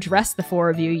turn to address the 4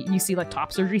 of you, you see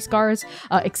top surgery scars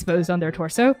exposed on their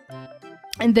torso.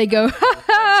 And they go, ha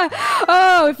ha!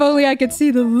 Oh, if only I could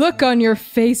see the look on your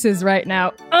faces right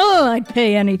now. Oh, I'd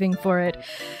pay anything for it.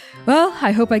 Well,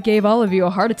 I hope I gave all of you a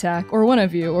heart attack, or one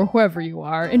of you, or whoever you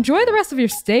are. Enjoy the rest of your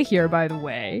stay here, by the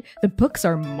way. The books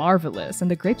are marvelous, and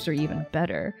the grapes are even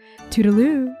better.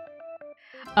 Toodaloo.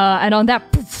 And on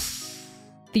that, poof,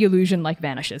 the illusion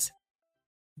vanishes.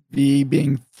 V,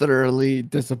 being thoroughly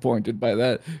disappointed by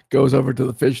that, goes over to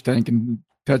the fish tank and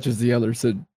touches the other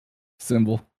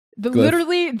symbol.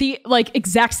 Literally the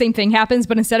exact same thing happens,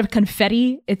 but instead of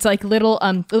confetti, it's little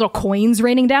coins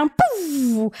raining down.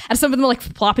 Poof! And some of them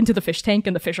plop into the fish tank,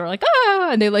 and the fish are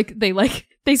and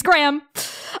they scram.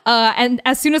 And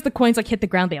as soon as the coins hit the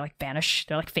ground, they vanish.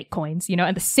 They're fake coins,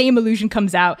 and the same illusion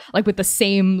comes out with the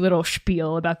same little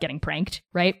spiel about getting pranked,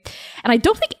 right? And I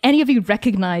don't think any of you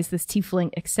recognize this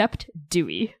tiefling except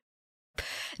Dewey.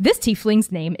 This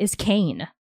tiefling's name is Kane.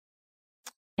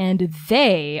 And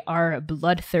they are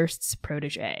Bloodthirst's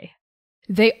protege.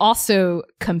 They also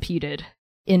competed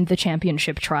in the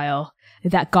championship trial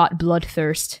that got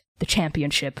Bloodthirst the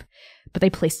championship, but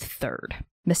they placed 3rd,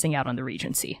 missing out on the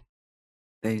regency.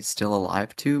 They still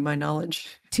alive, to my knowledge?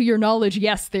 To your knowledge,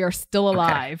 yes, they are still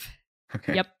alive.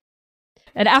 Okay. Yep.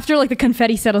 And after the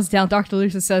confetti settles down, Dr.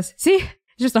 Lucius says, "See,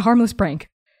 it's just a harmless prank."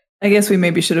 I guess we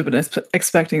maybe should have been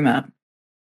expecting that.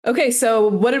 Okay, so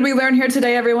what did we learn here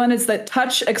today, everyone? It's that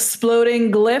touch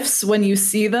exploding glyphs when you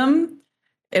see them.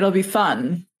 It'll be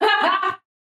fun.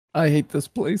 I hate this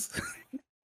place.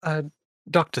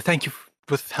 Doctor, thank you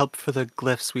with help for the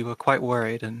glyphs, we were quite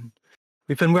worried, and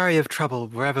we've been wary of trouble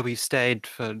wherever we've stayed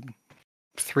for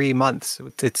 3 months.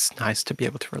 It's nice to be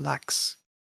able to relax.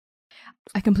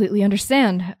 I completely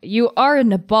understand. You are in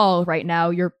Nabal right now.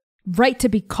 You're right to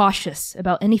be cautious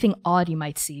about anything odd you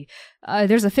might see.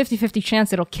 There's a 50-50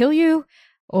 chance it'll kill you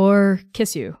or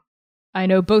kiss you. I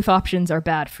know both options are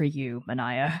bad for you,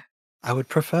 Manaya. I would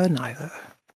prefer neither.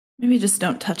 Maybe just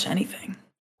don't touch anything.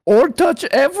 Or touch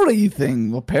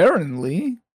everything,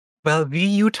 apparently. Well, V,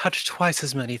 you touch twice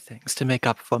as many things to make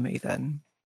up for me, then.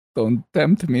 Don't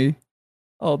tempt me.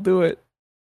 I'll do it.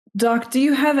 Doc, do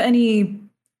you have any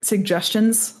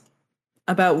suggestions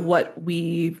about what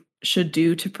we should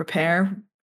do to prepare?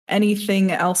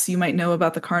 Anything else you might know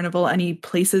about the carnival? Any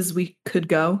places we could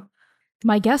go?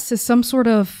 My guess is some sort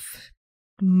of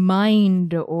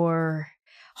mind or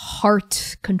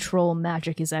heart control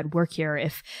magic is at work here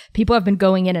if people have been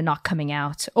going in and not coming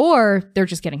out, or they're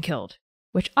just getting killed,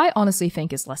 which I honestly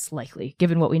think is less likely,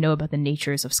 given what we know about the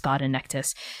natures of Scott and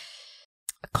Nectus.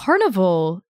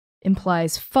 Carnival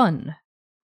implies fun.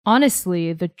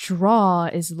 Honestly, the draw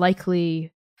is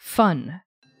likely fun.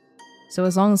 So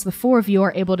as long as the four of you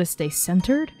are able to stay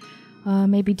centered,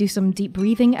 maybe do some deep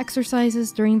breathing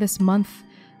exercises during this month,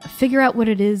 figure out what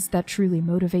it is that truly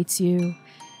motivates you,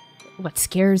 what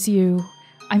scares you.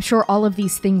 I'm sure all of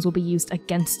these things will be used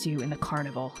against you in the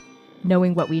carnival.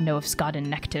 Knowing what we know of Scott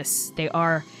and Nectus, they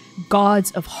are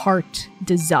gods of heart,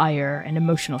 desire, and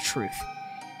emotional truth.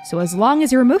 So as long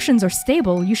as your emotions are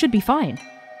stable, you should be fine.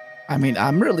 I mean,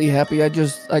 I'm really happy. I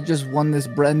just won this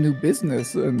brand new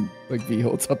business, and like V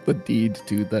holds up the deed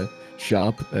to the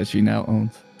shop that she now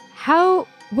owns.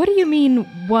 What do you mean,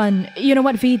 one? You know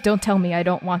what, V? Don't tell me. I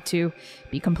don't want to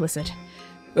be complicit.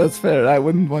 That's fair. I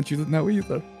wouldn't want you to know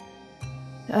either.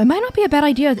 It might not be a bad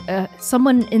idea.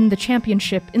 Someone in the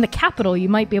championship, in the capital, you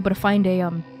might be able to find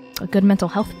a good mental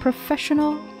health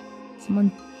professional.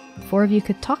 Someone four of you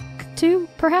could talk to,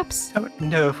 perhaps? I don't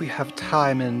know if we have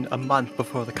time in a month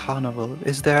before the carnival.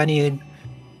 Is there any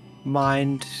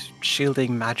mind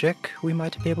shielding magic we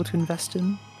might be able to invest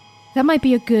in? That might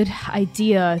be a good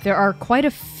idea. There are quite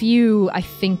a few, I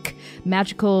think,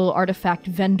 magical artifact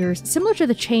vendors, similar to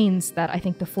the chains that I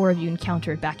think the four of you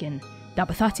encountered back in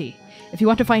Dabathati. If you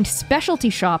want to find specialty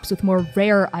shops with more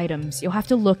rare items, you'll have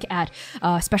to look at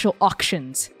special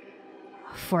auctions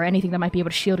for anything that might be able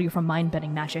to shield you from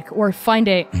mind-bending magic, or find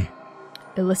a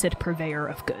illicit purveyor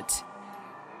of goods.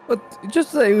 But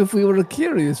just say, if we were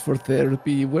curious for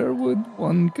therapy, where would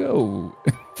one go?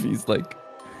 He's like,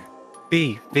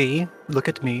 V, look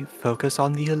at me. Focus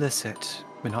on the illicit.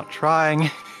 We're not trying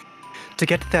to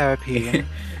get therapy.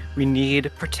 We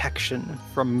need protection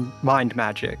from mind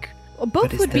magic. Well,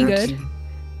 both would be good.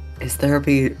 Is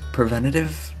therapy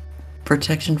preventative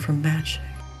protection from magic?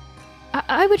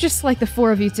 I would just like the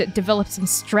four of you to develop some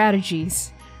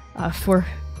strategies for,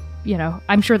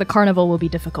 I'm sure the carnival will be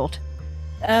difficult.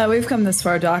 We've come this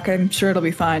far, Doc. I'm sure it'll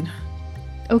be fine.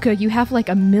 Oka, you have like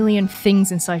a million things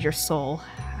inside your soul.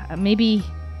 Maybe,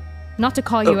 not to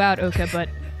call you out, Oka, but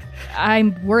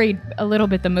I'm worried a little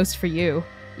bit the most for you,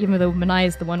 even though Manai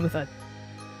is the one with a...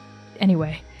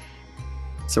 Anyway.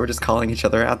 So we're just calling each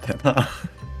other out then, huh?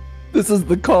 This is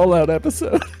the call-out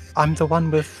episode. I'm the one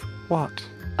with what?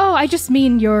 Oh, I just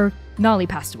mean your Nolly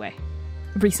passed away.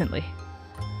 Recently.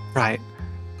 Right.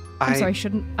 I'm sorry,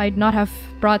 shouldn't I not have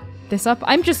brought this up?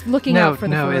 I'm just looking out for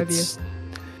the four of you. It's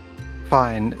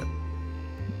fine.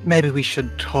 Maybe we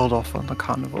should hold off on the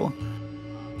carnival.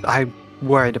 I'm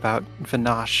worried about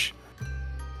Vinash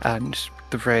and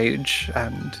the rage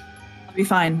and... I'll be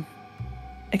fine.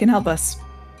 It can help us.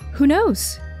 Who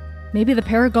knows? Maybe the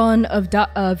Paragon of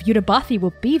Yudabathi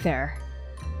will be there.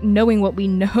 Knowing what we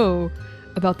know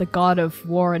about the god of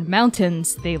war and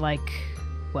mountains, they like,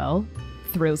 well,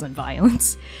 thrills and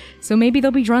violence. So maybe they'll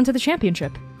be drawn to the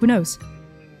championship. Who knows?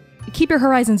 Keep your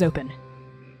horizons open.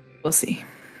 We'll see.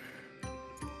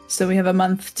 So we have a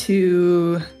month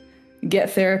to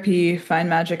get therapy, find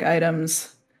magic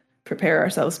items, prepare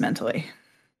ourselves mentally.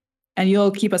 And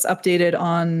you'll keep us updated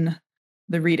on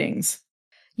the readings.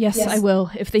 Yes, I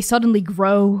will. If they suddenly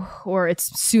grow, or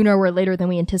it's sooner or later than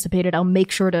we anticipated, I'll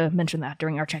make sure to mention that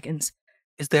during our check-ins.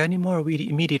 Is there any more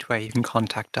immediate way you can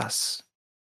contact us?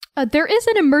 There is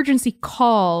an emergency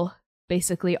call,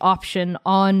 basically, option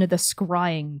on the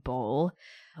scrying bowl.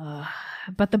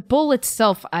 But the bowl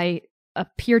itself, I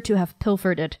appear to have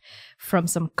pilfered it from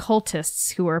some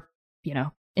cultists who are,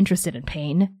 interested in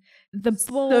pain. The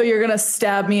bowl... So you're going to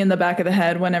stab me in the back of the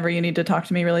head whenever you need to talk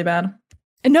to me really bad?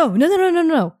 No.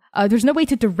 There's no way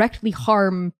to directly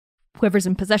harm whoever's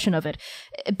in possession of it.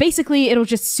 Basically, it'll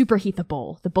just superheat the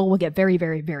bowl. The bowl will get very,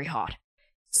 very, very hot.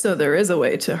 So there is a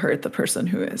way to hurt the person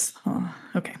who is. Oh,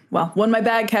 okay. Well, when my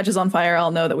bag catches on fire,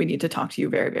 I'll know that we need to talk to you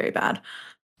very, very bad.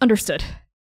 Understood.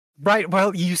 Right,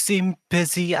 well, you seem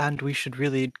busy and we should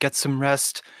really get some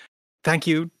rest. Thank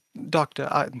you,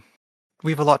 Doctor.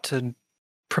 We have a lot to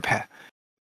prepare.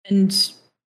 And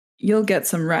you'll get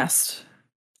some rest,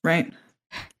 right?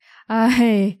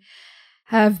 I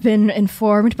have been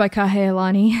informed by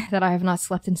Kahealani that I have not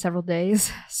slept in several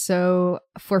days, so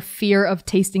for fear of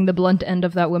tasting the blunt end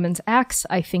of that woman's axe,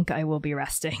 I think I will be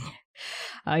resting.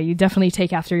 You definitely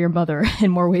take after your mother in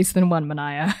more ways than one,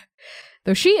 Manaya.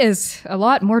 Though she is a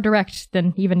lot more direct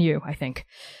than even you, I think.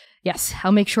 Yes,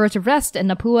 I'll make sure to rest, and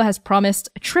Napua has promised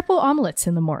triple omelets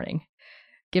in the morning,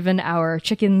 given our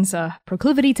chickens'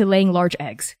 proclivity to laying large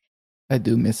eggs. I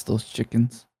do miss those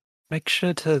chickens. Make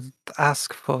sure to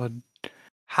ask for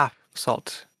half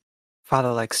salt.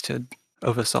 Father likes to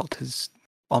oversalt his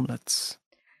omelets.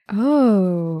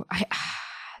 Oh,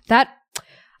 I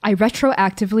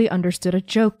retroactively understood a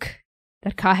joke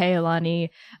that Kahealani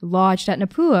lodged at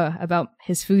Napua about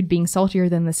his food being saltier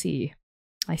than the sea.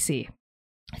 I see.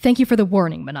 Thank you for the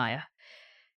warning, Manaya.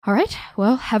 All right,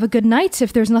 well, have a good night.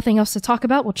 If there's nothing else to talk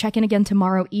about, we'll check in again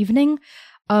tomorrow evening.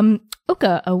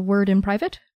 Oka, a word in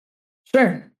private?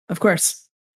 Sure, of course.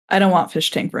 I don't want fish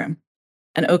tank room.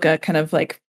 And Oka kind of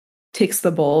like takes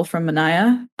the bowl from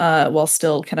Manaya, while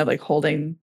still kind of like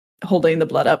holding the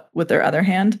blood up with their other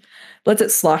hand, lets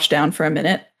it slosh down for a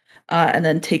minute, and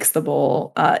then takes the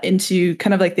bowl into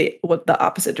kind of like the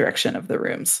opposite direction of the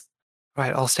rooms.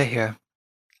 Right, I'll stay here.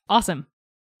 Awesome.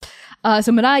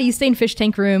 So Manaya, you stay in fish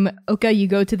tank room. Oka, you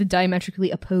go to the diametrically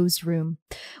opposed room,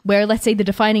 where let's say the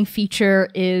defining feature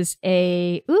is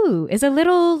a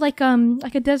little like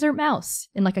a desert mouse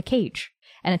in like a cage,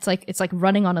 and it's like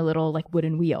running on a little like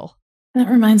wooden wheel. That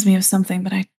reminds me of something,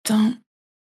 but I don't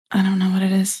know what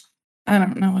it is. I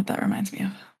don't know what that reminds me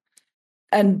of.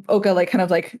 And Oka like kind of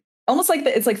like almost like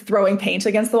it's like throwing paint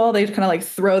against the wall. They kind of like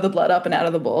throw the blood up and out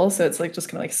of the bowl, so it's like just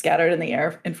kind of like scattered in the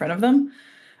air in front of them.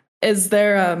 Is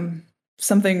there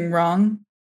something wrong,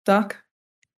 Doc?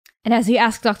 And as you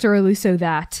ask Dr. Oluso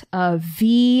that,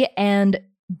 V and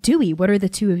Dewey, what are the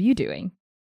two of you doing?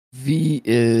 V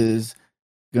is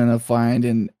gonna find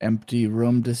an empty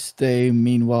room to stay,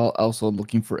 meanwhile also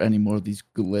looking for any more of these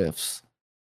glyphs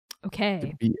Okay.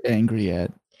 to be angry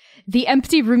at. The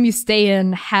empty room you stay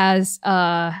in has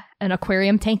an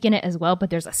aquarium tank in it as well, but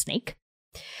there's a snake.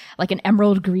 Like an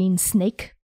emerald green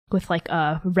snake with like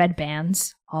red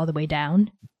bands all the way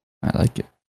down. I like it.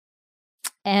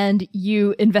 And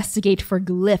you investigate for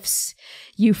glyphs.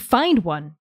 You find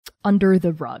one under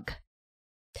the rug.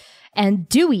 And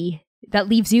Dewey, that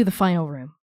leaves you the final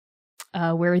room,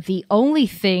 where the only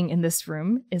thing in this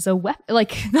room is a weapon.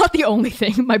 Like, not the only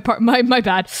thing, my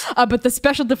bad. But the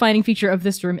special defining feature of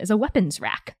this room is a weapons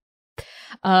rack,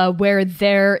 where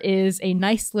there is a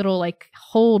nice little like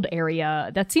hold area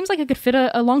that seems like it could fit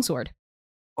a longsword.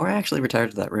 Or I actually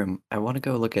retired to that room. I want to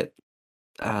go look at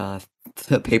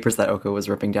the papers that Oka was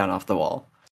ripping down off the wall.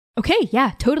 Okay,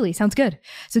 yeah, totally. Sounds good.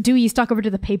 So Dewey, you stalk over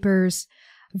to the papers.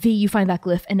 V, you find that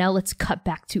glyph. And now let's cut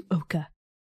back to Oka.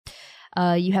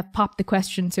 You have popped the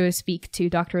question, so to speak, to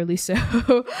Dr. Oluso,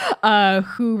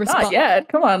 who responds. Not yet.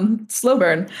 Come on. Slow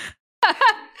burn.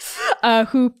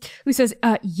 Who says,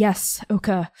 yes,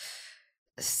 Oka.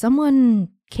 Someone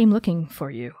came looking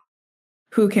for you.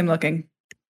 Who came looking?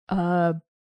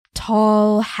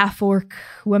 Tall, half-orc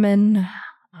woman,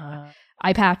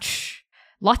 eye patch,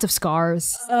 lots of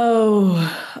scars. Thank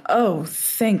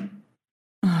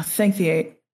the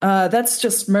eight. That's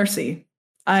just Mercy.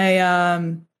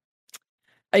 I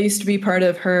used to be part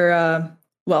of her,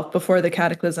 before the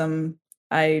cataclysm,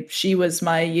 she was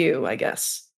my you, I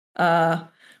guess. I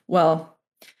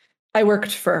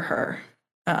worked for her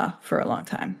for a long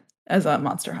time as a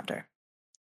monster hunter.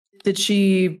 Did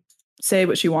she say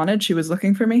what she wanted? She was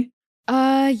looking for me?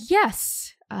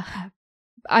 Yes.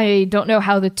 I don't know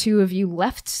how the two of you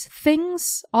left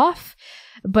things off,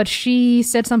 but she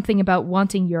said something about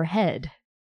wanting your head.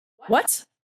 What?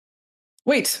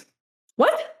 Wait,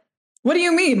 what? What do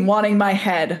you mean, wanting my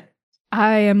head?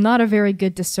 I am not a very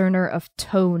good discerner of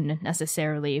tone,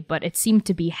 necessarily, but it seemed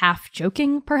to be half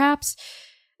joking, perhaps.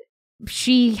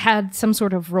 She had some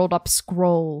sort of rolled up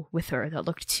scroll with her that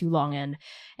looked too long in,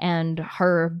 and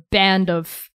her band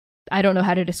of, I don't know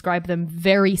how to describe them,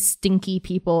 very stinky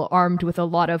people armed with a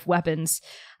lot of weapons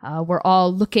were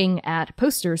all looking at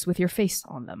posters with your face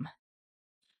on them.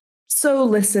 So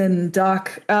listen,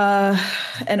 Doc,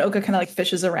 and Oka kind of like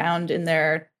fishes around in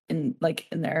their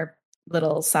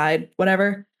little side,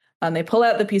 whatever. They pull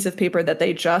out the piece of paper that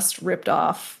they just ripped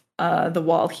off the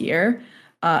wall here.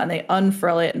 and they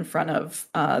unfurl it in front of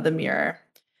the mirror.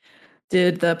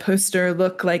 Did the poster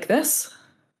look like this?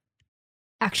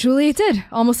 Actually, it did.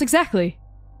 Almost exactly.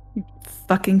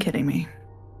 Fucking kidding me.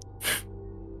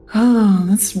 Oh,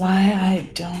 that's why I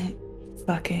don't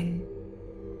fucking...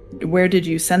 Where did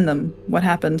you send them? What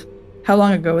happened? How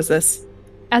long ago was this?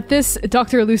 At this,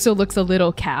 Dr. Aluso looks a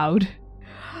little cowed.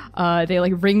 They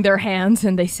wring their hands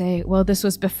and they say, well, this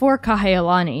was before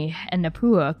Kahealani and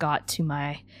Napua got to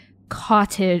my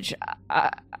cottage.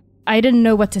 I didn't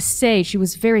know what to say. She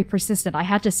was very persistent. I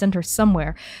had to send her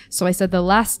somewhere. So I said the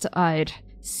last I'd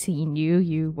seen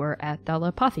you were at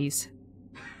Dalapathi's.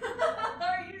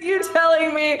 Are you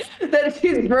telling me that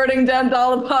she's burning down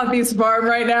Dalapathi's farm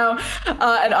right now?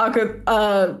 And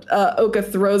Oka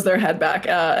throws their head back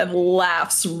and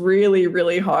laughs really,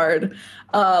 really hard.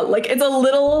 It's a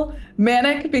little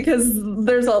manic because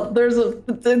the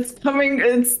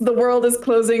world is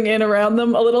closing in around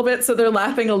them a little bit, so they're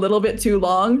laughing a little bit too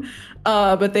long,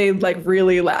 but they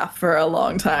really laugh for a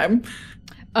long time.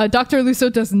 Dr.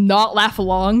 Luso does not laugh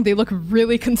long. They look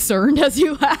really concerned as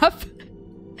you laugh,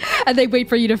 and they wait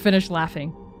for you to finish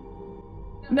laughing.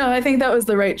 No, I think that was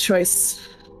the right choice.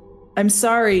 I'm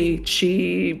sorry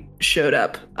she showed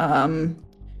up.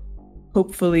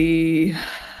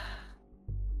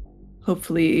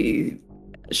 Hopefully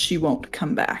she won't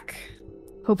come back.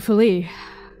 Hopefully.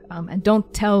 And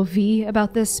don't tell V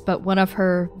about this, but one of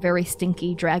her very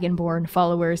stinky dragonborn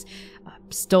followers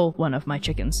stole one of my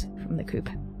chickens from the coop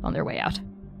on their way out.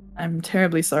 I'm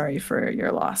terribly sorry for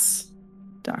your loss,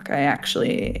 Doc. I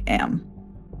actually am.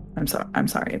 I'm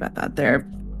sorry about that.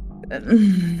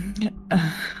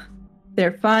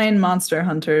 They're fine monster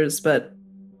hunters, but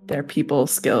their people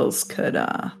skills could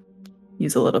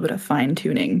use a little bit of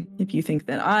fine-tuning. If you think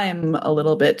that I'm a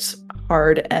little bit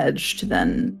hard-edged,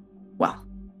 then, well,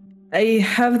 I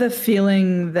have the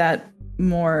feeling that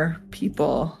more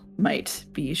people might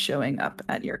be showing up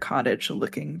at your cottage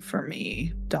looking for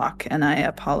me, Doc, and I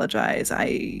apologize.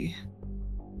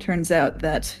 Turns out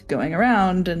that going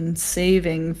around and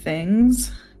saving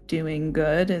things, doing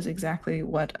good, is exactly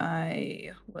what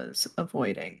I was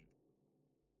avoiding.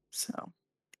 So...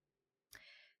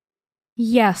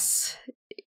 Yes,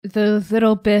 the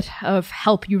little bit of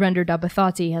help you rendered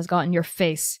Abathati has gotten your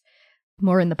face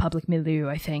more in the public milieu,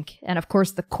 I think. And of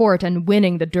course, the court and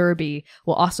winning the Derby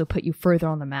will also put you further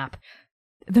on the map.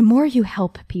 The more you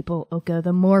help people, Oka,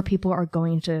 the more people are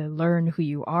going to learn who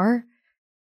you are.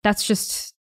 That's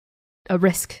just a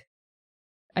risk,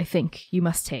 I think, you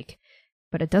must take.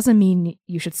 But it doesn't mean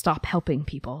you should stop helping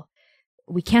people.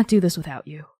 We can't do this without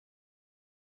you.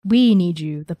 We need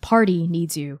you. The party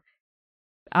needs you.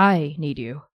 I need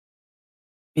you.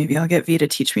 Maybe I'll get V to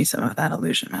teach me some of that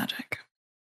illusion magic.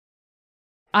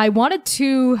 I wanted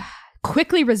to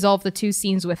quickly resolve the two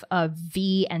scenes with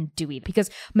V and Dewey, because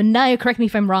Manaya, correct me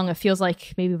if I'm wrong, it feels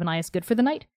like maybe Manaya's good for the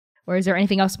night? Or is there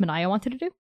anything else Manaya wanted to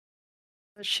do?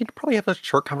 She'd probably have a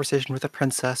short conversation with the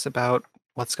princess about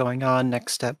what's going on,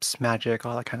 next steps, magic,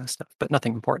 all that kind of stuff, but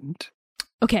nothing important.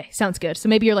 Okay, sounds good. So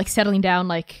maybe you're settling down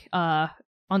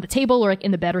on the table or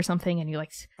in the bed or something, and you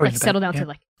settle down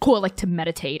to to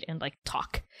meditate and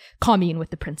talk, commune with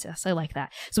the princess. I like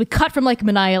that. So we cut from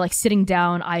Manaya sitting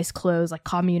down, eyes closed,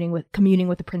 communing with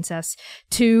the princess,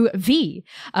 to V,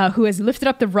 who has lifted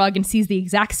up the rug and sees the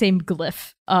exact same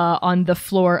glyph on the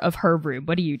floor of her room.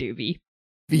 What do you do, V?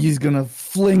 V's gonna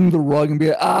fling the rug and be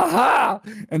like, aha!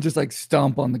 And just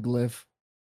stomp on the glyph.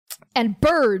 And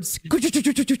birds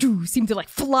seem to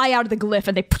fly out of the glyph,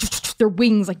 and their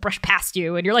wings brush past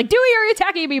you, and you're like, Dewey, are you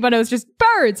attacking me? But no, it's just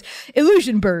birds,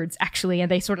 illusion birds, actually,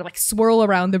 and they sort of swirl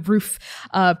around the roof,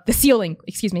 the ceiling,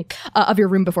 of your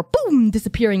room before boom,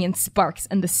 disappearing in sparks.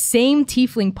 And the same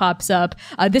tiefling pops up.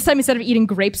 This time, instead of eating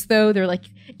grapes, though, they're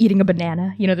eating a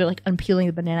banana. They're unpeeling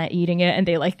the banana, eating it, and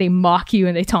they mock you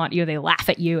and they taunt you, they laugh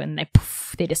at you, and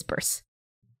they disperse.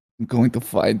 I'm going to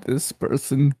find this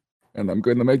person. And I'm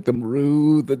going to make them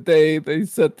rue the day they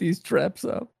set these traps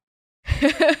up.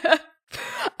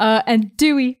 And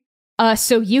Dewey,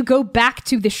 so you go back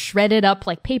to the shredded up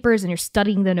papers and you're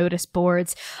studying the notice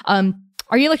boards.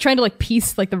 Are you trying to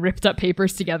piece the ripped up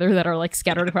papers together that are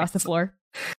scattered across the floor?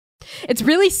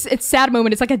 It's sad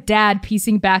moment. It's like a dad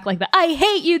piecing back the "I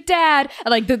hate you, Dad,"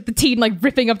 and the teen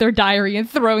ripping up their diary and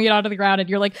throwing it onto the ground, and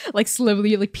you're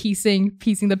slowly piecing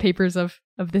the papers of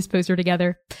this poster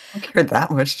together. I don't care that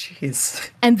much,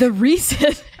 jeez. And the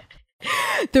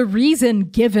reason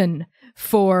given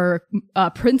for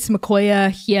Prince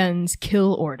Makoya Hien's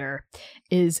kill order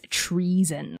is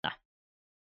treason.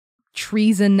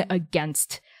 Treason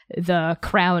against the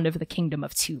crown of the kingdom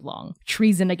of Tulong.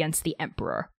 Treason against the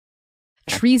emperor.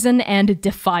 Treason and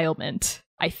defilement.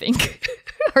 I think,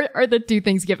 are the two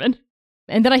things given.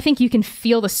 And then I think you can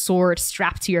feel the sword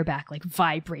strapped to your back, like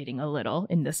vibrating a little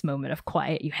in this moment of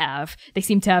quiet you have. They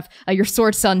seem to have, your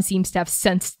sword son seems to have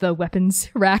sensed the weapons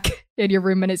rack in your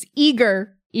room and is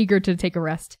eager to take a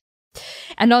rest.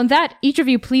 And on that, each of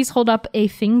you please hold up a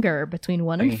finger between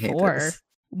 1 and 4.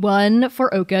 1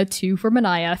 for Oka, 2 for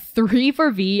Manaya, 3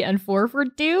 for V, and 4 for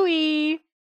Dewey.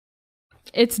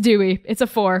 It's Dewey. It's a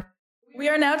 4. We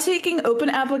are now taking open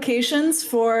applications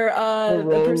for a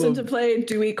person to play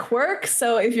Dewey Quirk.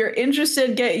 So if you're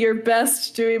interested, get your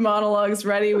best Dewey monologues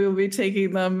ready. We will be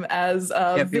taking them as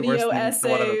video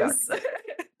essays.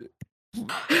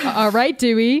 All right,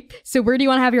 Dewey. So where do you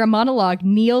want to have your monologue?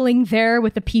 Kneeling there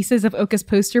with the pieces of Oka's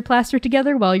poster plastered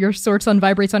together while your sword son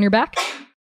vibrates on your back?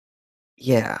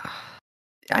 Yeah.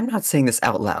 I'm not saying this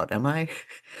out loud, am I?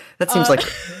 That seems like...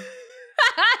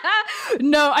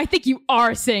 No, I think you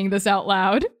are saying this out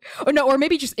loud. Or no, or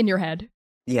maybe just in your head.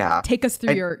 Yeah. Take us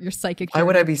through your psychic journey.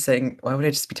 Why would I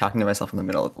just be talking to myself in the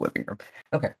middle of the living room?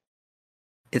 Okay.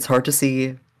 It's hard to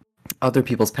see other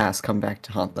people's past come back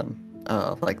to haunt them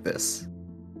like this.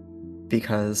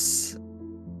 Because,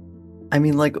 I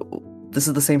mean, like, this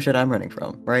is the same shit I'm running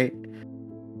from, right?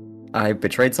 I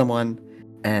betrayed someone,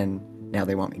 and now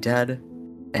they want me dead,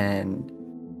 and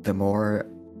the more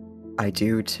I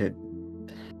do to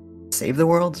save the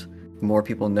world, the more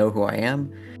people know who I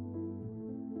am,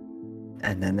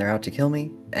 and then they're out to kill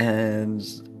me, and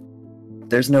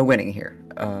there's no winning here.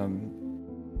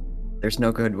 There's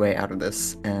no good way out of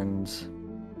this, and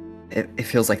it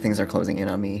feels like things are closing in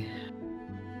on me.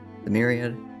 The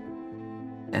Myriad,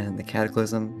 and the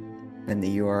Cataclysm, and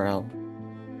the URL,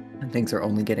 and things are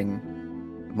only getting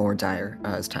more dire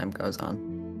as time goes on.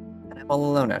 And I'm all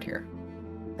alone out here.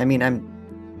 I mean, I'm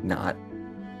not.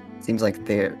 Seems like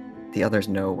the others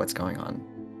know what's going on.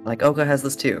 Like, Oka has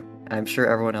this too. I'm sure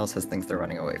everyone else has things they're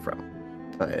running away from.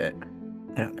 But,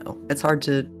 I don't know. It's hard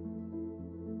to...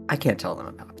 I can't tell them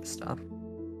about this stuff.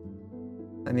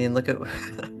 I mean, look at...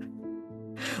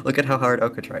 look at how hard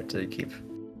Oka tried to keep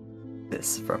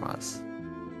this from us.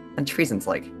 And treason's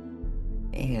like...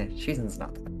 treason's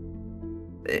not...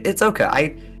 It's Oka.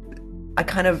 I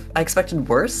expected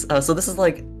worse, so this is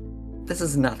like... This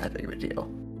is not that big of a deal.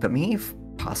 But me...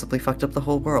 possibly fucked up the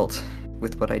whole world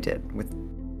with what I did, with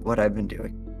what I've been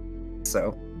doing.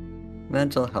 So,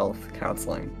 mental health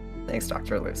counseling. Thanks,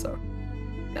 Dr. Lusso.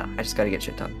 No, I just gotta get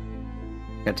shit done.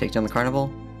 Gotta take down the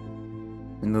carnival,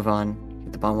 and move on.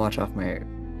 Get the bomb watch off my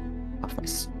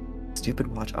stupid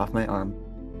watch off my arm.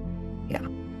 Yeah.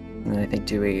 And then I think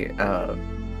Dewey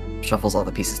shuffles all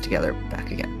the pieces together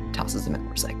back again, tosses them in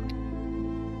recycling.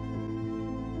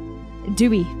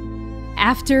 Dewey,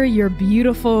 after your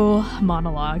beautiful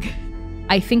monologue,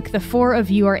 I think the 4 of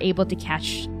you are able to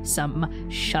catch some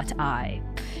shut-eye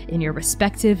in your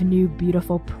respective new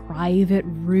beautiful private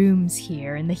rooms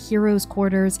here in the heroes'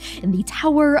 quarters in the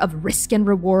Tower of Risk and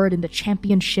Reward in the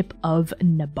Championship of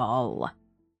Nabal.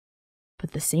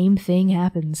 But the same thing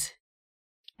happens,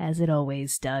 as it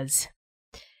always does.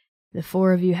 The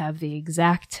 4 of you have the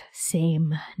exact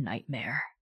same nightmare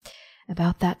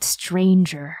about that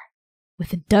stranger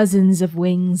with dozens of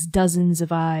wings, dozens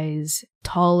of eyes,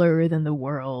 taller than the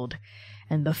world,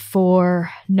 and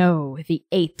the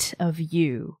 8 of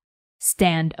you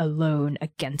stand alone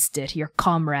against it, your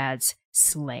comrades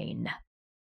slain.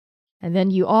 And then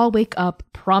you all wake up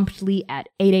promptly at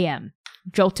 8 a.m.,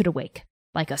 jolted awake,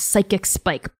 like a psychic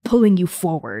spike pulling you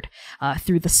forward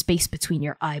through the space between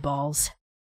your eyeballs.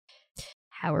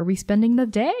 How are we spending the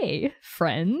day,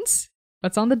 friends?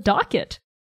 What's on the docket?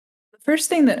 First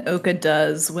thing that Oka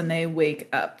does when they wake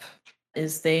up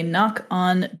is they knock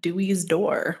on Dewey's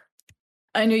door.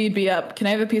 I knew you'd be up. Can I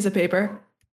have a piece of paper?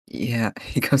 Yeah,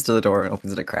 he goes to the door and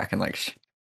opens it a crack and like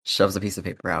shoves a piece of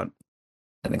paper out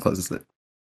and then closes it.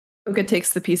 Oka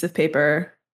takes the piece of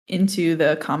paper into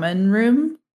the common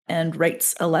room and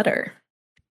writes a letter.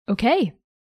 Okay.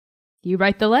 You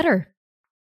write the letter.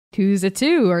 Who's it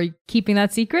to? Are you keeping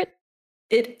that secret?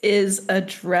 It is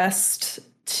addressed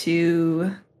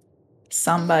to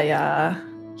Sambaya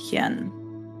Hien.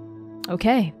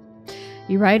 Okay.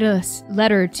 You write a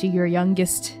letter to your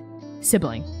youngest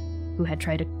sibling, who had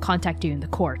tried to contact you in the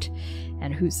court,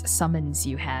 and whose summons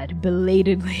you had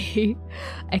belatedly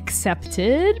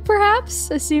accepted,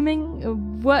 perhaps?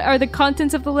 Assuming... What are the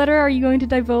contents of the letter? Are you going to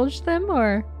divulge them,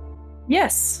 or...?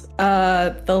 Yes.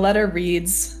 The letter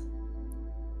reads,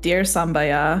 Dear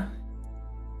Sambaya,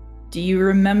 do you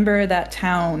remember that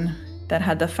town that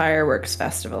had the fireworks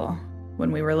festival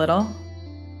when we were little?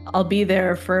 I'll be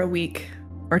there for a week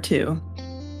or 2,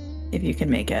 if you can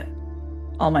make it.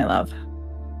 All my love.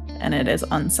 And it is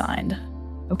unsigned.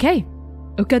 Okay.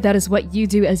 Oka, that is what you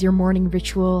do as your morning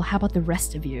ritual. How about the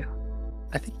rest of you?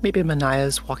 I think maybe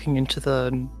Manaya's walking into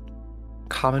the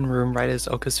common room right as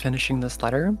Oka's finishing this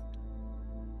letter.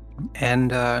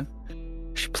 And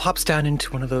she plops down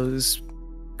into one of those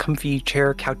comfy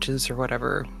chair couches or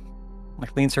whatever,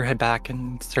 like leans her head back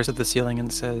and stares at the ceiling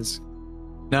and says,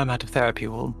 "No amount of therapy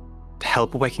will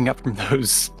help waking up from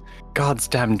those God's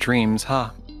damn dreams, huh?"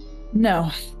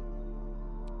 No.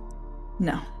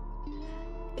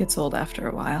 Gets old after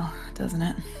a while, doesn't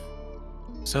it?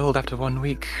 So old after 1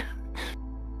 week.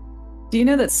 Do you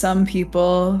know that some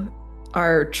people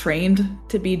are trained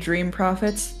to be dream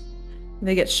prophets?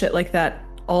 They get shit like that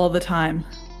all the time.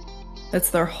 That's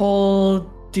their whole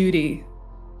duty,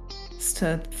 is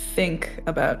to think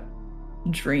about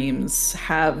dreams,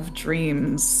 have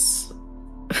dreams.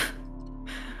 I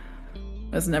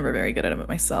was never very good at it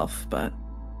myself, but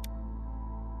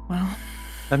well.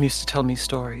 Mom used to tell me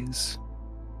stories.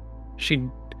 She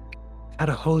had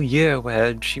a whole year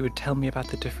where she would tell me about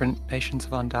the different nations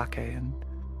of Ondake, and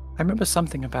I remember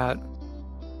something about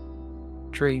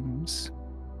dreams.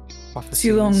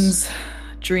 Prophecies. Sulong's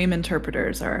dream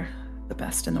interpreters are the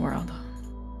best in the world.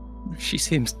 She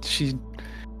seemed to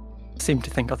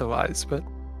think otherwise, but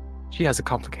she has a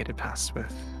complicated past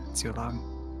with Sulong.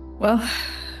 Well,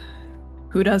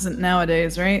 who doesn't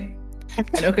nowadays, right?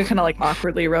 And Oka kind of like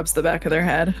awkwardly rubs the back of their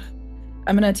head.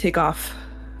 I'm gonna take off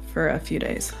for a few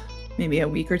days, maybe a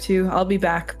week or two. I'll be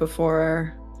back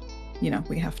before,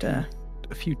 we have to.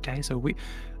 A few days, a week.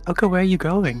 Oka, where are you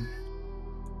going?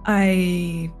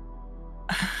 It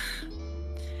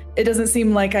doesn't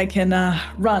seem like I can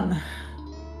run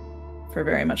for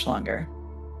very much longer.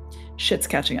 Shit's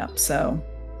catching up, so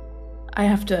I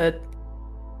have to.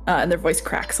 And their voice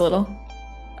cracks a little.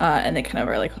 And they kind of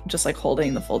are just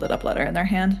holding the folded up letter in their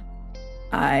hand.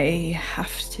 I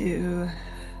have to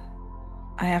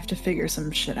figure some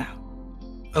shit out.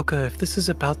 Oka, if this is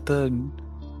about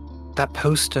that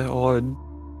poster, or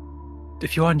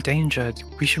if you're in danger,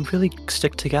 we should really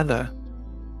stick together.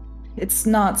 It's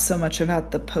not so much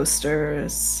about the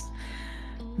posters.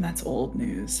 That's old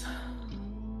news.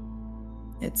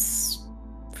 It's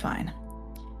fine.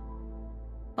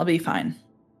 I'll be fine.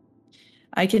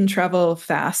 I can travel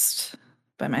fast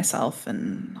by myself,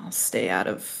 and I'll stay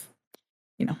off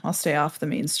the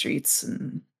main streets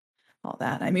and all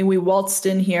that. I mean, we waltzed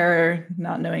in here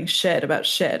not knowing shit about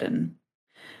shit, and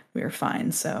we were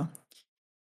fine, so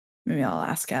maybe I'll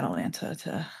ask Atalanta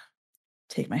to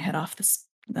take my head off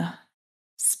the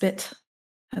spit,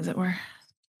 as it were,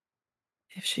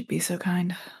 if she'd be so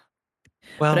kind.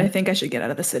 Well, but I think I should get out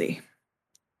of the city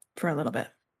for a little bit.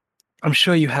 I'm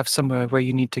sure you have somewhere where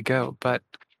you need to go, but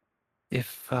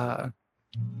if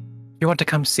you want to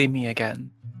come see me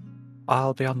again,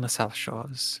 I'll be on the South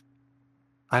Shores.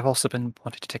 I've also been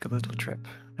wanting to take a little trip.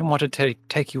 I wanted to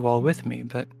take you all with me,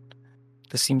 but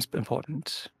this seems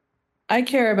important. I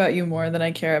care about you more than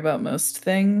I care about most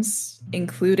things,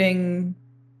 including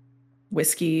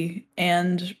whiskey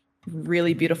and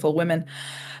really beautiful women.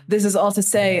 This is all to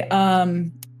say,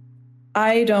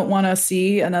 I don't want to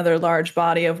see another large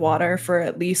body of water for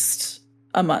at least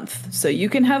a month. So you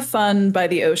can have fun by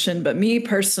the ocean, but me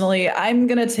personally, I'm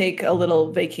going to take a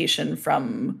little vacation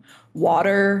from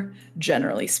water,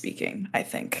 generally speaking, I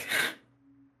think.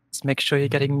 Just make sure you're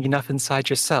getting enough inside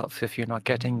yourself if you're not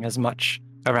getting as much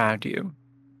around you.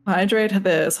 Hydrate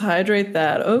this, hydrate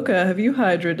that. Oka, have you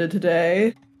hydrated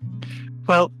today?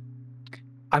 Well,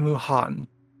 I'm Wuhan.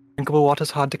 Drinkable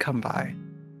water's hard to come by.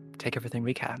 Take everything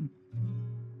we can.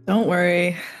 Don't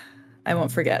worry, I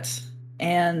won't forget.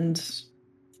 And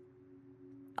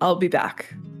I'll be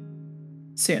back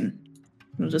soon.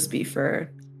 It'll just be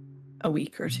for a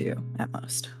week or two at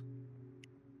most.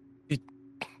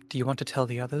 Do you want to tell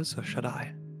the others, or should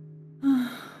I?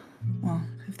 Well,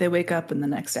 if they wake up in the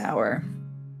next hour,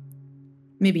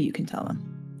 maybe you can tell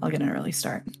them. I'll get an early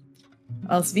start.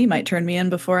 Else V might turn me in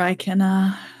before I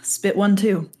can spit one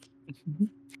too.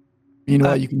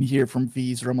 Meanwhile, you can hear from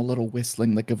V's room a little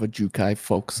whistling like of a Jukai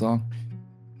folk song.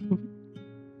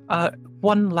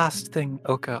 One last thing,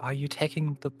 Oka. Are you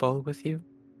taking the bowl with you?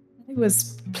 I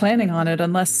was planning on it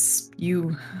unless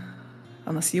you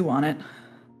want it.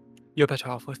 You're better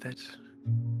off with it.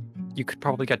 You could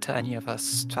probably get to any of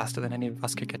us faster than any of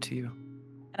us could get to you.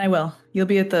 And I will. You'll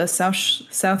be at the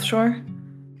South Shore?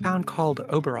 Town called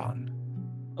Oberon.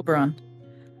 Oberon.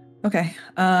 Okay.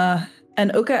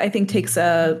 And Oka, I think, takes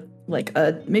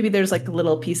maybe there's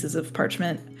little pieces of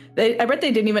parchment. I bet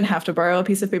they didn't even have to borrow a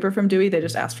piece of paper from Dewey. They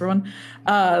just asked for one,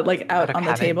 out on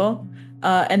the table.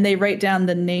 And they write down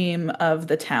the name of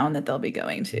the town that they'll be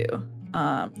going to.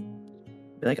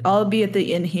 Be like, I'll be at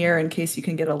the inn here in case you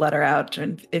can get a letter out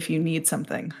and if you need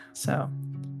something. So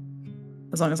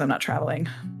as long as I'm not traveling.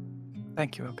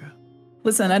 Thank you, Oka.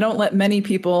 Listen, I don't let many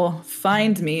people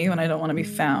find me when I don't want to be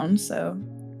found, so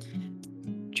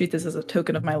treat this as a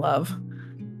token of my love.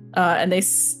 And they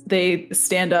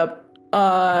stand up,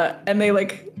 and they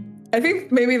like, I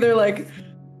think maybe they're like,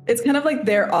 it's kind of like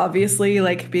they're obviously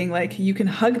like being like, you can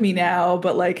hug me now,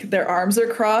 but like their arms are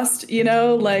crossed, you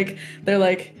know, like they're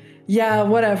like, yeah,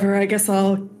 whatever. I guess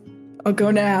I'll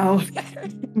go now.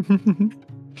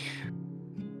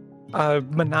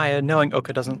 Manaya, knowing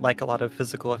Oka doesn't like a lot of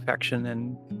physical affection,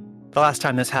 and the last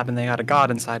time this happened, they got a god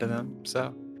inside of them.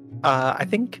 So I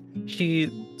think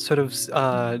she sort of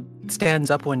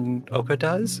stands up when Oka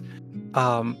does,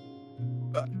 and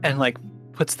like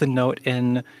puts the note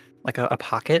in like a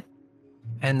pocket,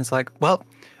 and is like, well,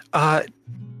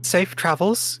 safe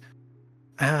travels,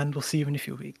 and we'll see you in a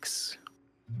few weeks.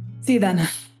 See you then.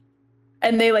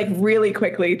 And they like really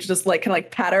quickly just like kind of like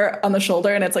pat her on the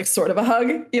shoulder, and it's like sort of a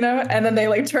hug, you know? And then they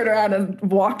like turn around and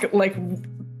walk like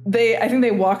I think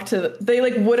they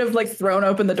like would have like thrown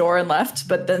open the door and left,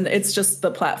 but then it's just the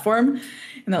platform.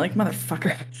 And they're like,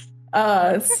 motherfucker.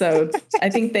 So I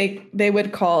think they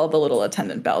would call the little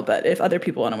attendant bell, but if other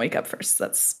people want to wake up first,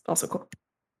 that's also cool.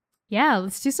 Yeah,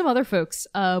 let's do some other folks.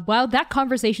 While that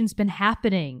conversation's been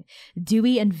happening,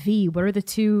 Dewey and V, what have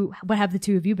the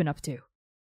two of you been up to?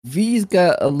 V's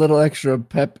got a little extra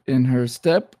pep in her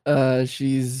step.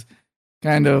 She's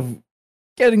kind of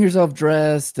getting herself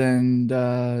dressed and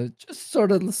just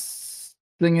sort of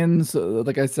singing, so,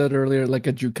 like I said earlier, like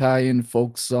a Jukayan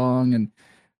folk song.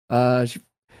 And she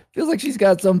feels like she's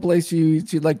got someplace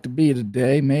she'd like to be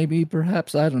today. Maybe,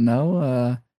 perhaps, I don't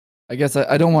know. I guess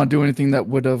I don't want to do anything that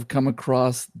would have come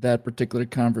across that particular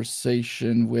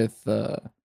conversation with...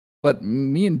 but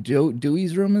me and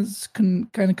Dewey's room is kind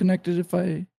of connected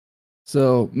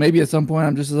So maybe at some point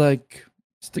I'm just like,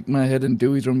 stick my head in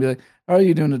Dewey's room and be like, how are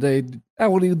you doing today?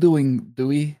 What are you doing,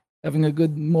 Dewey? Having a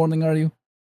good morning, are you?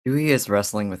 Dewey is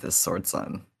wrestling with his sword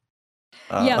son.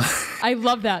 Yes, I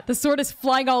love that. The sword is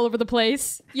flying all over the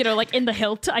place, you know, like in the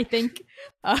hilt, I think.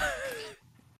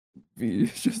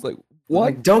 It's just like, what?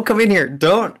 Like, don't come in here.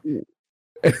 Don't.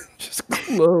 Just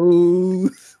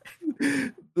close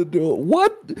the door.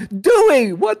 What?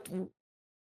 Dewey, what?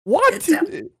 What?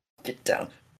 Get down.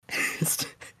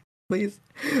 Please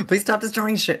stop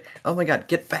destroying shit. Oh my god,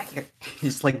 get back here.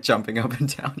 He's like jumping up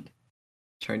and down,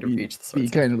 trying to reach the sword. He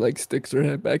kind of like sticks her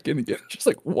head back in again, just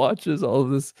like watches all of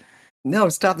this. No,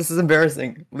 stop. This is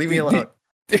embarrassing. Leave me alone.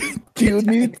 Do you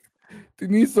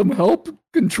need some help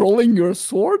controlling your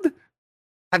sword?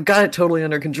 I've got it totally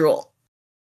under control.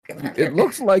 It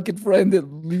looks like it, friend.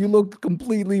 You look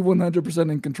completely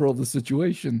 100% in control of the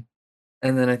situation.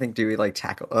 And then I think Dewey like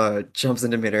jumps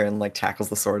into midair and like tackles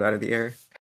the sword out of the air.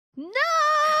 No,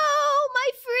 my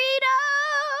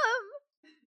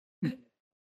freedom!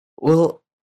 We'll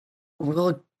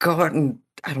go out and,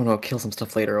 I don't know, kill some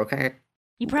stuff later, okay?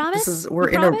 You promise? We're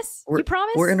you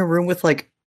promise? We're in a room with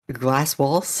like glass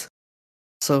walls.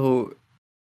 So,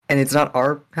 and it's not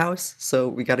our house, so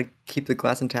we gotta keep the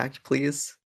glass intact,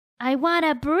 please. I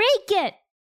wanna break it!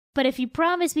 But if you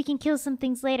promise we can kill some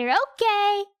things later,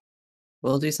 okay!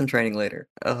 We'll do some training later.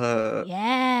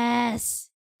 Yes!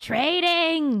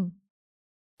 Trading!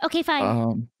 Okay,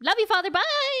 fine. Love you, Father, bye!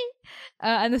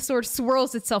 And the sword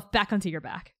swirls itself back onto your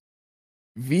back.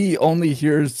 V only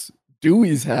hears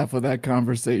Dewey's half of that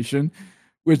conversation,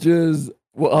 which is,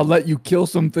 well, I'll let you kill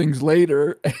some things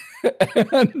later,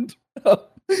 and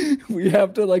we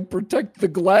have to like protect the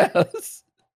glass.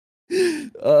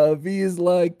 V is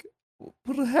like,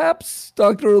 perhaps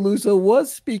Dr. Alusa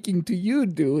was speaking to you,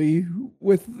 Dewey,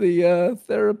 with the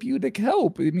therapeutic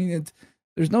help. I mean,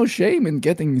 there's no shame in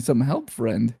getting some help,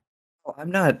 friend. Oh, I'm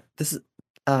not. This is.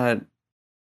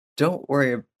 Don't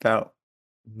worry about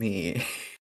me.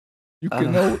 You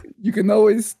can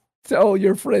always tell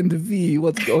your friend V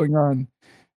what's going on.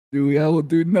 Dewey, I will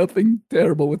do nothing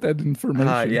terrible with that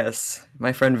information. Yes,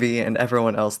 my friend V and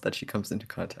everyone else that she comes into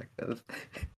contact with.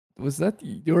 Was that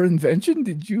your invention?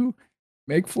 Did you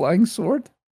make flying sword?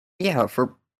 Yeah,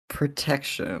 for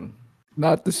protection.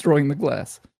 Not destroying the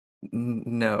glass.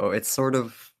 No, it's sort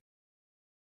of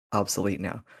obsolete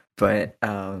now. But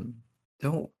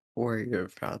don't worry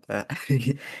about that.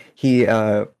 He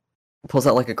pulls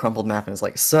out like a crumpled map and is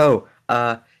like, so,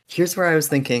 here's where I was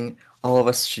thinking all of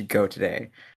us should go today.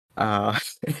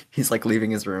 He's like leaving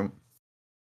his room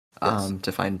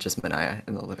to find just Manaya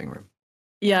in the living room.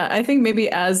 Yeah, I think maybe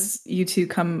as you two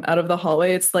come out of the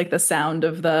hallway, it's like the sound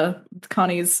of the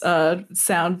Connie's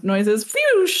sound noises.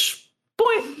 Whoosh!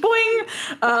 boing, boing,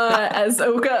 as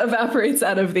Oka evaporates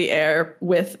out of the air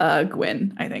with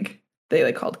Gwyn. I think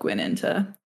they called Gwyn in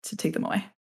to take them away.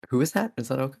 Who is that? Is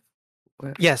that Oka?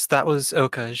 What? Yes, that was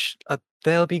Oka.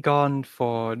 They'll be gone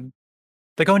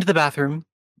they're going to the bathroom.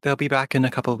 They'll be back in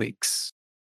a couple weeks.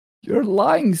 Your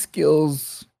lying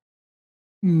skills.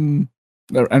 And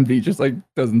V just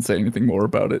doesn't say anything more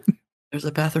about it. There's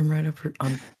a bathroom right up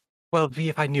on. Well, V,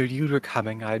 if I knew you were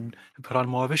coming, I'd put on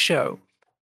more of a show.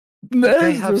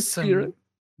 They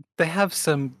have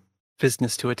some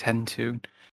business to attend to.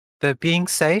 They're being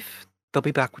safe. They'll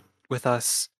be back with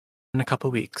us in a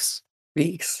couple weeks.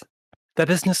 Weeks. Their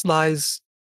business lies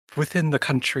within the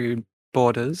country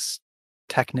borders,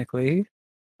 technically,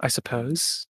 I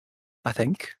suppose. I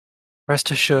think. Rest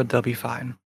assured, they'll be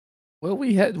fine. Well,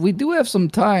 we do have some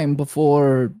time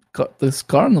before this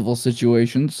carnival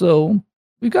situation, so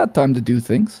we got time to do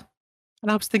things. And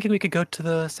I was thinking we could go to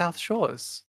the South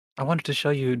Shores. I wanted to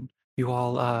show you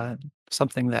all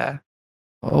something there.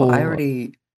 Oh, I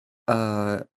already.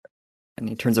 And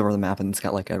he turns over the map and it's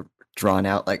got a drawn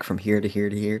out from here to here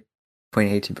to here,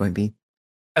 point A to point B.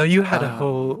 Oh, you had a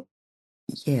whole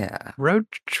Yeah, road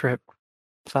trip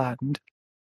planned.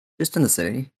 just in the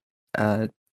city.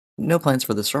 No plans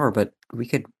for the shore, but we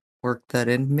could work that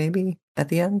in maybe at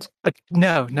the end.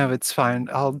 No, it's fine.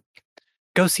 I'll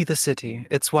go see the city.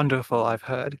 It's wonderful, I've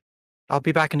heard. I'll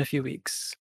be back in a few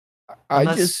weeks.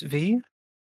 Unless V?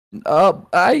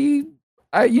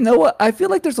 You know what? I feel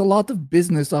like there's a lot of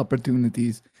business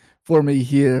opportunities for me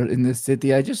here in this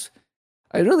city. I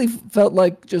really felt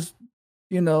like just,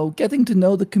 getting to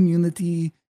know the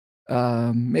community,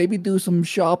 maybe do some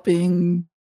shopping,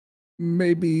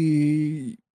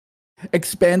 maybe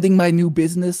expanding my new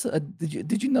business.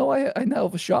 Did you know I now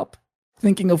have a shop?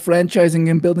 Thinking of franchising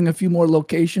and building a few more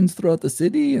locations throughout the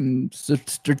city and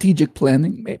strategic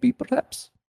planning, maybe, perhaps.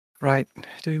 Right.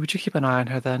 Would you keep an eye on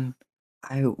her then?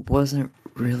 I wasn't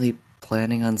really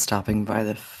planning on stopping by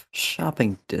the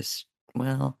shopping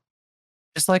well,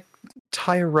 Just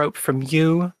tie a rope from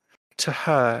you to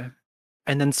her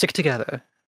and then stick together.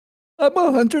 I'm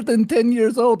 110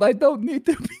 years old. I don't need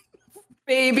to be.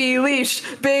 Baby leash,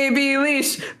 baby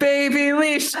leash, baby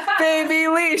leash, baby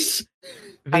leash.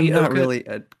 I'm not Oka- really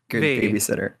a good V.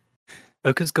 babysitter.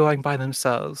 Oka's going by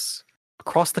themselves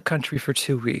across the country for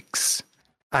 2 weeks.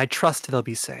 I trust they'll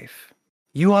be safe.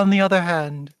 You, on the other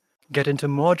hand, get into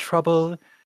more trouble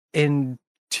in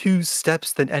 2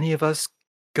 steps than any of us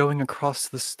going across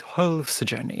this whole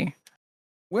journey.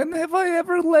 When have I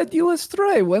ever led you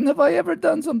astray? When have I ever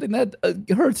done something that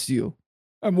hurts you?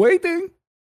 I'm waiting.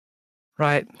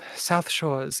 Right, South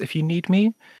Shores. If you need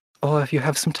me, or if you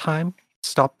have some time,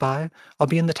 stop by. I'll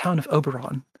be in the town of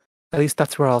Oberon. At least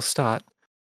that's where I'll start.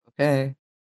 Okay.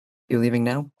 You leaving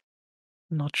now?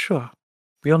 Not sure.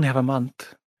 We only have a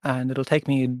month, and it'll take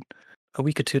me a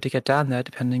week or 2 to get down there,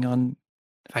 depending on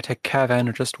if I take caravan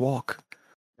or just walk.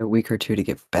 A week or 2 to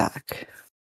get back.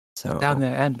 So Down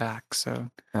there and back, so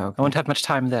Okay. I won't have much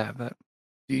time there, but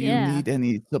Do you Yeah. need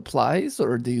any supplies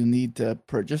or do you need to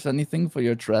purchase anything for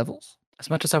your travels? as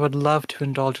much as I would love to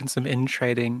indulge in some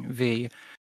in-trading, V,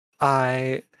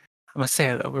 I'm a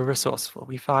sailor, we're resourceful.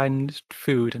 We find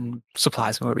food and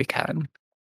supplies where we can.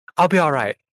 I'll be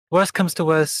alright. Worst comes to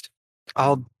worst,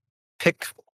 I'll pick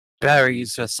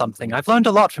berries or something. I've learned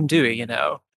a lot from Dewey,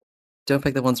 Don't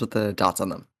pick the ones with the dots on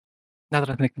them. Now that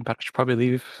I'm thinking about it, I should probably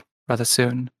leave rather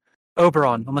soon.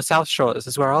 Oberon, on the South Shores,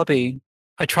 is where I'll be.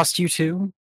 I trust you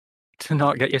two to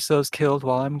not get yourselves killed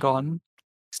while I'm gone.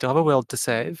 Still have a world to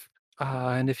save.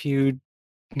 And if you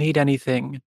need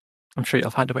anything, I'm sure you'll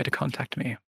find a way to contact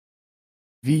me.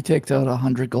 V takes out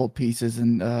 100 gold pieces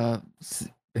and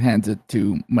hands it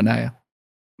to Manaya.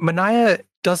 Manaya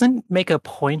doesn't make a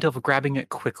point of grabbing it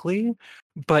quickly,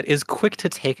 but is quick to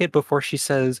take it before she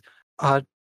says,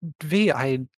 V,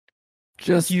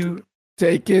 Just you,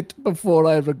 take it before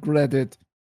I regret it.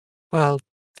 well,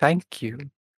 thank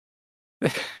you.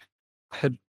 I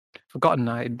had forgotten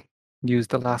I'd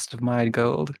used the last of my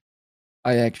gold.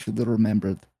 I actually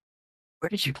remembered. Where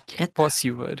did you get Of course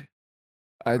you would.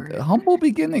 Humble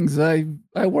beginnings. I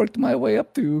worked my way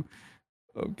up to.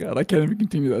 Oh God, I can't even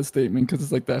continue that statement because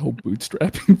it's like that whole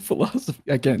bootstrapping philosophy.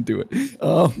 I can't do it.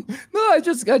 No, I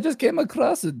just came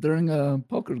across it during a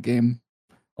poker game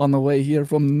on the way here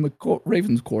from the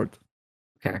Raven's Court.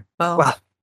 Okay. Well, Well,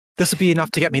 this will be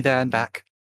enough to get me there and back.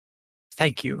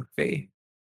 Thank you, V.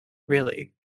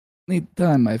 Really.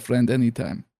 Anytime, my friend,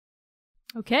 anytime.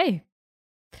 Okay.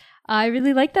 I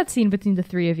really like that scene between the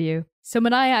three of you. So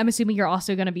Manaya, I'm assuming you're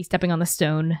also going to be stepping on the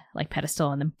stone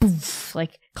pedestal and then poof,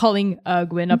 calling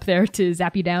Gwyn up there to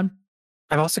zap you down.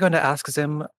 I'm also going to ask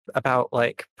Zim about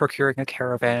like procuring a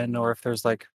caravan, or if there's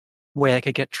like way I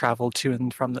could get travel to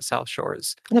and from the South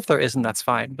Shores. And if there isn't, that's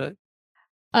fine. But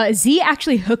Z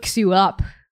actually hooks you up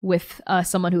with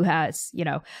someone who has,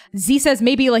 Z says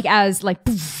maybe like as like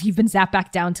poof, you've been zapped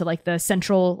back down to like the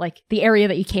central, like the area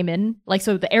that you came in, like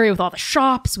so the area with all the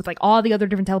shops with like all the other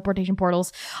different teleportation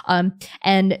portals.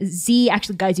 And Z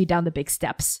actually guides you down the big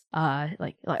steps.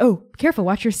 Like oh, careful,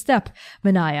 watch your step,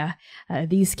 Manaya.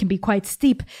 These can be quite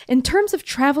steep. In terms of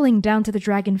traveling down to the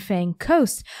Dragonfang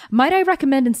coast, might I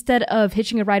recommend instead of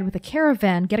hitching a ride with a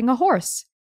caravan, getting a horse?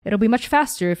 It'll be much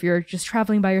faster if you're just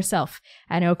traveling by yourself.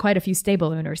 I know quite a few stable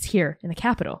owners here in the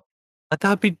capital. that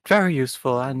would be very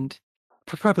useful, and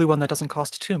preferably one that doesn't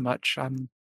cost too much.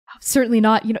 Certainly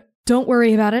not. Don't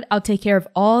worry about it. I'll take care of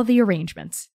all the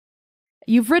arrangements.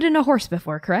 You've ridden a horse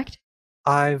before, correct?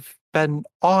 I've been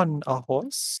on a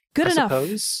horse. Good I enough.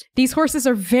 suppose. These horses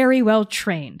are very well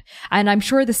trained, and I'm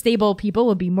sure the stable people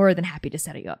will be more than happy to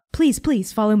set you up.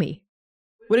 Please, follow me.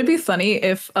 Would it be funny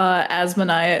if, as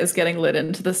Manaya is getting lit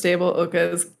into the stable,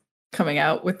 Oka is coming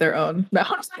out with their own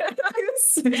mount?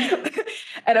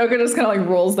 And Oka just kind of like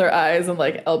rolls their eyes and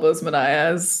like elbows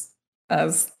Manaya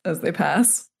as they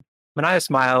pass. Manaya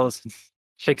smiles,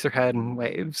 shakes her head, and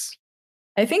waves.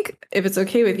 I think if it's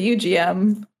okay with you,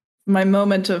 GM, my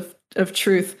moment of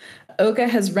truth, Oka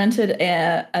has rented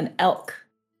an elk,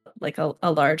 like a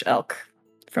large elk,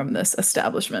 from this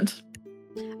establishment.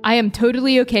 I am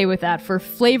totally okay with that for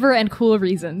flavor and cool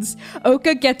reasons.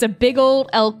 Oka gets a big old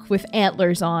elk with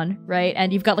antlers on, right?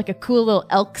 And you've got like a cool little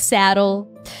elk saddle,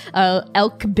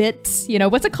 elk bits,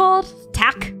 what's it called?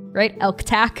 Tack, right? Elk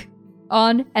tack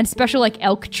on, and special like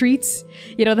elk treats,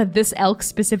 that this elk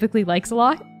specifically likes a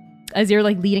lot as you're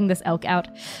like leading this elk out.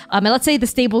 And let's say the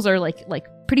stables are like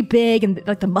pretty big, and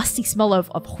like the musty smell of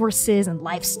horses and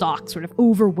livestock sort of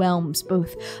overwhelms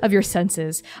both of your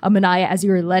senses, Manaya, as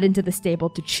you are led into the stable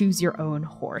to choose your own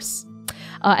horse.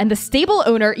 And the stable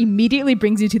owner immediately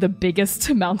brings you to the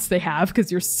biggest mounts they have because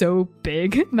you're so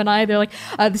big, Manaya. They're like,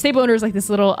 the stable owner is like this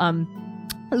little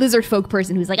lizard folk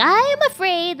person who's like, I'm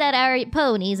afraid that our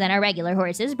ponies and our regular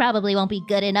horses probably won't be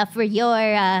good enough for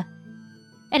your,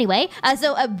 Anyway,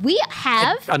 so we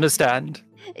have... I understand.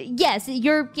 Yes,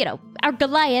 you're, our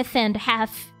Goliath and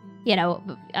half,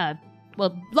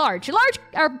 large,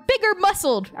 our bigger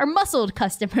muscled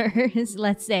customers,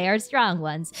 let's say, our strong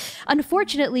ones.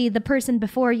 Unfortunately, the person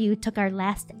before you took our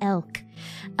last elk.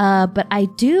 But I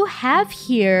do have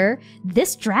here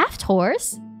this draft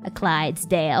horse, a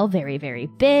Clydesdale, very, very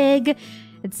big.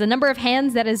 It's the number of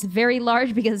hands that is very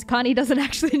large because Connie doesn't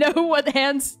actually know what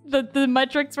hands the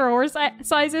metrics for horse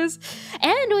size is.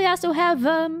 And we also have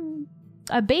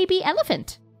a baby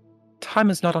elephant. Time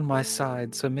is not on my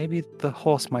side, so maybe the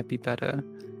horse might be better.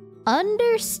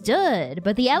 Understood,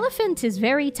 but the elephant is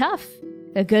very tough.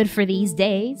 Good for these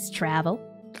days, travel.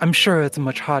 I'm sure it's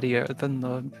much hardier than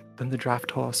the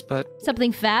draft horse, but...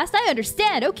 Something fast? I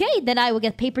understand. Okay, then I will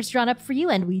get papers drawn up for you,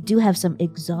 and we do have some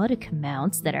exotic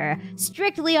mounts that are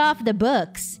strictly off the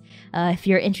books. If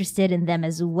you're interested in them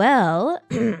as well,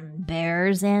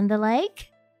 bears and the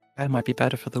like. That might be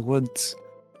better for the woods.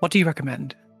 What do you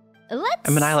recommend? Let's...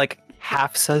 I mean, I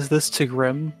half says this to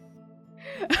Grim.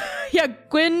 Yeah,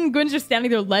 Gwen's just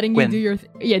standing there letting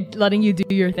you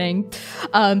do your thing.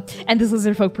 And this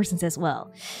lizard folk person says,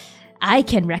 well, I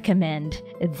can recommend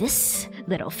this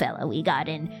little fella we got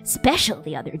in special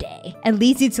the other day, and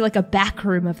leads you to like a back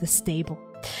room of the stable.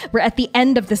 We're at the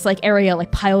end of this area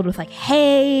piled with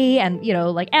hay and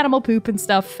animal poop and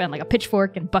stuff, and a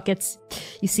pitchfork and buckets.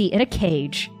 You see in a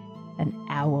cage an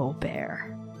owl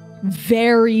bear,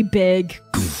 very big.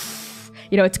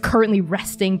 It's currently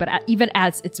resting, but even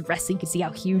as it's resting, you can see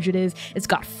how huge it is. It's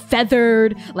got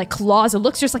feathered, claws. It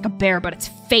looks just like a bear, but its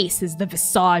face is the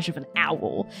visage of an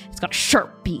owl. It's got a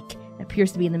sharp beak. It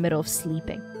appears to be in the middle of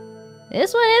sleeping.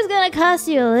 This one is gonna cost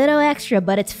you a little extra,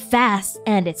 but it's fast,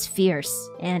 and it's fierce,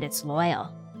 and it's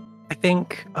loyal. I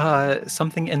think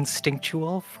something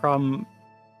instinctual from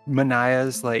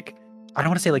Manaya's, I don't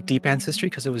want to say deep ancestry,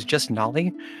 because it was just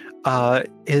Nolly,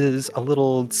 is a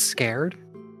little scared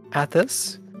at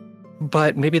this,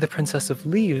 but maybe the Princess of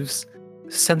Leaves,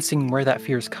 sensing where that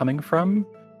fear is coming from,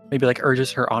 maybe urges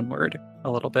her onward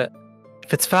a little bit.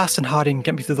 If it's fast and hardy and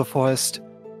get me through the forest,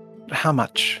 how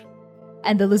much?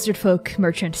 And the lizard folk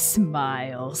merchant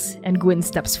smiles, and Gwyn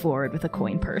steps forward with a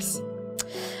coin purse.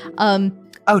 Oh,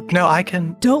 no, I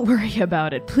can... Don't worry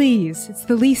about it, please. It's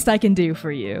the least I can do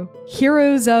for you.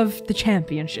 Heroes of the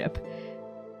championship.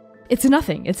 It's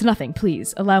nothing,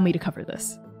 please. Allow me to cover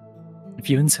this. If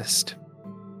you insist.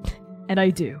 And I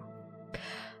do.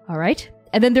 All right.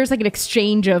 And then there's like an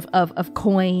exchange of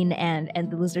coin,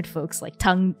 and the lizard folks like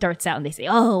tongue darts out and they say,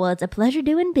 "Oh, well, it's a pleasure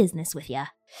doing business with ya.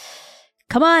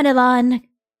 Come on, Elan,"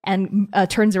 and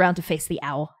turns around to face the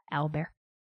owl bear.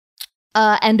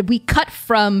 And we cut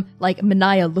from like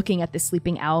Manaya looking at the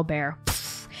sleeping owl bear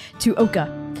to Oka,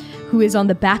 who is on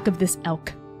the back of this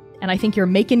elk. And I think you're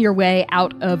making your way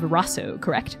out of Rosso,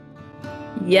 correct?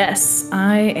 Yes,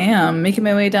 I am making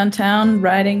my way downtown,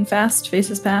 riding fast,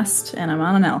 faces past, and I'm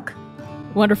on an elk.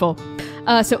 Wonderful.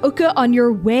 So Oka, on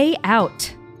your way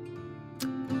out,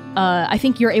 I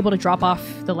think you're able to drop off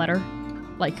the letter,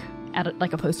 like at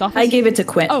a post office. I gave it to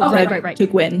Quinn. Oh, right. To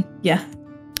Gwyn, yeah.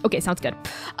 Okay, sounds good.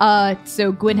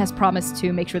 So Gwyn has promised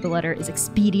to make sure the letter is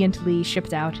expediently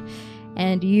shipped out,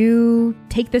 and you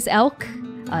take this elk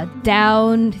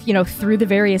down, through the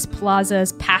various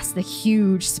plazas, past the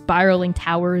huge spiraling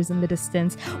towers in the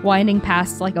distance, winding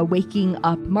past like a waking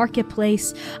up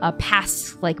marketplace,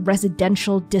 past like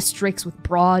residential districts with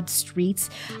broad streets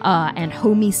and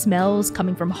homey smells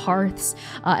coming from hearths,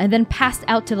 and then past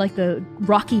out to like the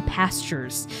rocky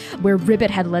pastures where Ribbit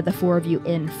had led the four of you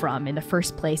in the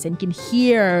first place, and you can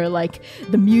hear like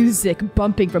the music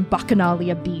bumping from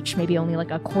Bacchanalia Beach, maybe only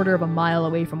like a quarter of a mile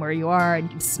away from where you are, and you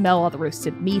can smell all the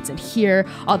roasted meats and hear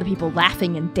all the people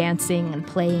laughing and dancing and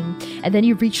playing. And then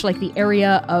you reach like the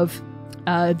area of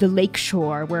the lake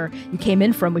shore where you came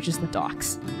in from, which is the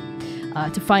docks,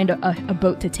 to find a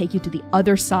boat to take you to the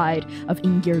other side of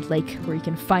Ingir Lake, where you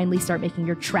can finally start making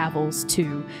your travels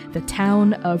to the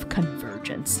town of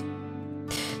Convergence.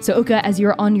 So Oka, as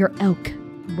you're on your elk,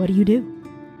 what do you do?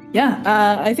 Yeah,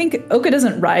 I think Oka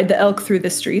doesn't ride the elk through the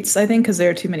streets, I think, because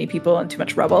there are too many people and too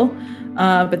much rubble.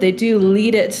 But they do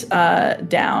lead it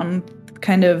down,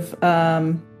 kind of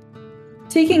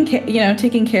taking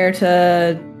care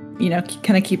to,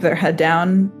 kind of keep their head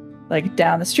down, like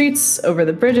down the streets, over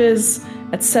the bridges,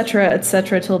 etc.,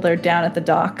 till they're down at the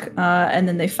dock. And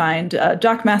then they find a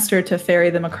dockmaster to ferry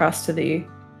them across to I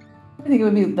think it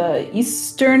would be the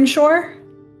eastern shore.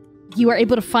 You are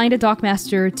able to find a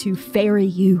dockmaster to ferry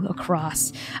you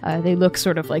across. They look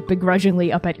sort of like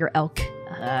begrudgingly up at your elk,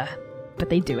 but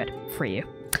they do it for you.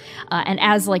 And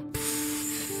as like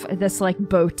this like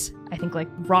boat, I think like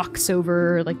rocks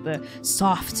over like the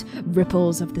soft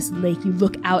ripples of this lake, you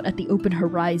look out at the open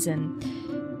horizon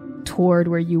toward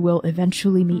where you will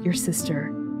eventually meet your sister,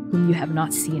 whom you have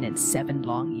not seen in 7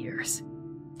 long years.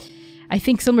 I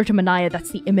think similar to Manaya,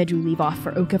 that's the image we leave off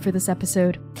for Oka for this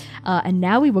episode. And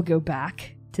now we will go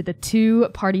back to the 2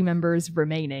 party members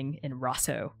remaining in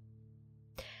Rosso.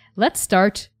 Let's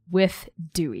start with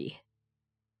Dewey.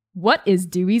 What is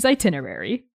Dewey's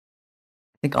itinerary?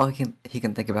 I think all he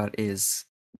can think about is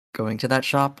going to that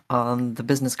shop on the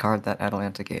business card that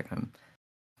Atalanta gave him.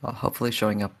 Hopefully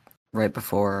showing up right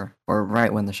before or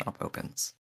right when the shop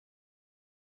opens.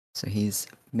 So he's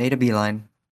made a beeline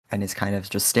and is kind of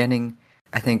just standing,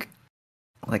 I think,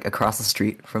 like across the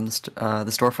street from the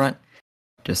storefront,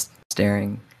 just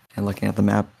staring and looking at the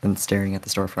map and staring at the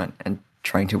storefront and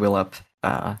trying to will up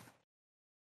the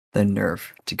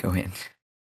nerve to go in.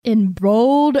 In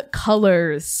bold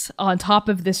colors on top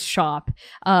of this shop,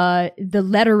 the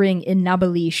lettering in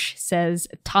Nabalish says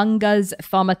Tanga's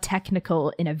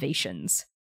Thaumatechnical Innovations.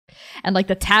 And like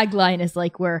the tagline is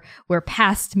like where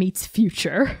past meets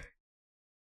future.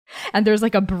 And there's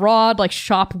like a broad like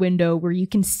shop window where you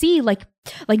can see like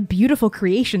beautiful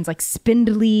creations, like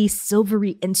spindly,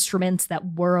 silvery instruments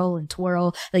that whirl and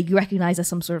twirl, like you recognize as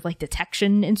some sort of like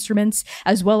detection instruments,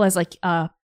 as well as like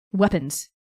weapons.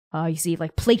 You see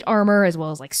like plate armor, as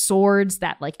well as like swords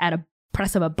that like at a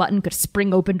press of a button could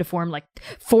spring open to form like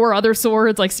 4 other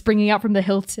swords, like springing out from the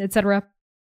hilt, etc.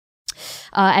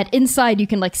 And inside you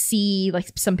can like see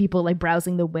like some people like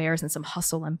browsing the wares and some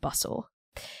hustle and bustle.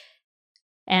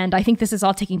 And I think this is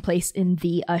all taking place in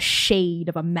the shade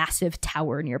of a massive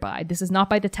tower nearby. This is not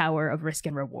by the Tower of Risk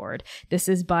and Reward. This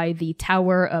is by the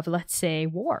Tower of, let's say,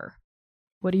 War.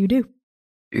 What do you do?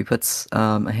 He puts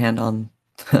a hand on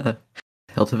the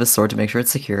hilt of his sword to make sure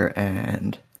it's secure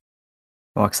and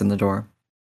walks in the door.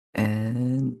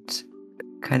 And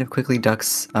kind of quickly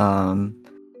ducks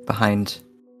behind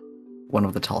one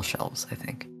of the tall shelves, I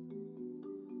think.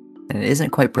 And it isn't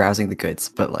quite browsing the goods,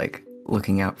 but like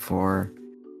looking out for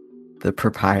the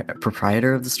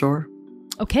proprietor of the store.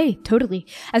 Okay, totally.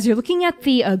 As you're looking at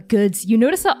the goods, you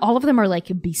notice that all of them are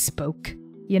like bespoke,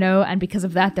 and because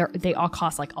of that, they all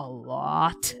cost like a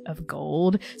lot of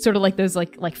gold. Sort of like those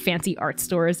like fancy art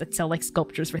stores that sell like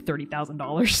sculptures for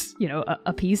 $30,000,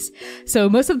 a piece. So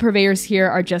most of the purveyors here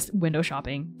are just window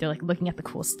shopping. They're like looking at the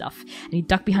cool stuff. And you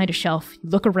duck behind a shelf, you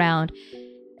look around,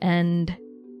 and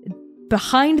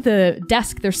behind the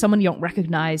desk, there's someone you don't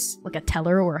recognize, like a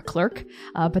teller or a clerk,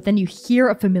 but then you hear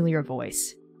a familiar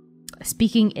voice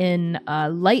speaking in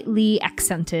lightly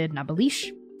accented Nabalish,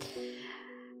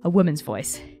 a woman's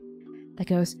voice that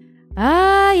goes,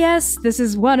 "Ah, yes, this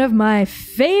is one of my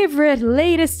favorite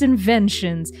latest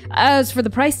inventions. As for the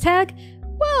price tag,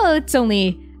 well, it's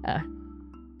only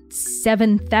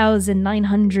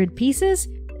 7,900 pieces.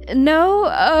 No?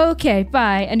 Okay,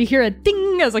 bye." And you hear a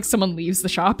ding as like someone leaves the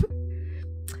shop.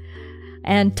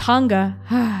 And Tonga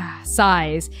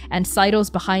sighs and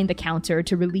sidles behind the counter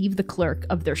to relieve the clerk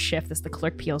of their shift as the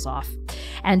clerk peels off.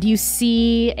 And you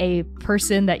see a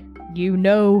person that you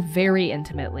know very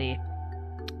intimately,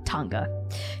 Tonga.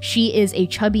 She is a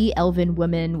chubby elven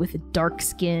woman with dark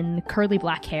skin, curly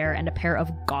black hair, and a pair of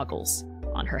goggles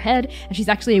on her head. And she's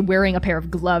actually wearing a pair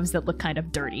of gloves that look kind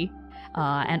of dirty.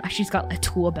 And she's got a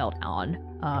tool belt on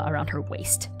around her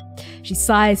waist. She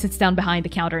sighs, sits down behind the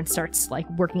counter, and starts like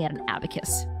working at an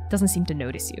abacus. Doesn't seem to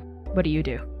notice you. What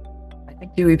do? I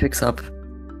think Dewey picks up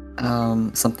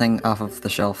something off of the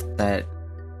shelf that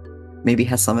maybe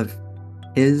has some of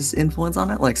his influence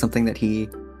on it, like something that he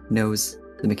knows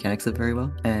the mechanics of very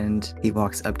well, and he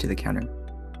walks up to the counter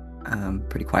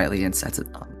pretty quietly and sets it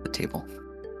on the table.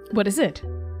 What is it?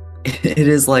 It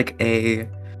is like a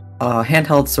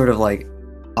handheld sort of like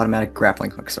automatic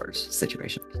grappling hook sort of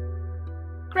situation.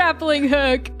 Grappling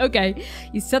hook. Okay.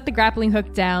 You set the grappling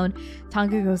hook down.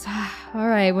 Tonga goes, all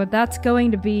right, well, that's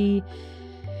going to be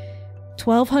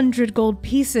 1,200 gold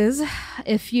pieces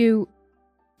if you...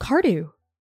 Cardu.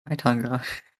 Hi, Tonga.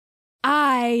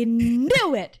 I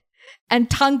knew it! And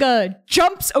Tonga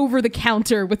jumps over the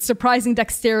counter with surprising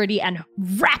dexterity and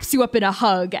wraps you up in a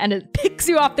hug, and it picks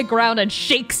you off the ground and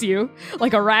shakes you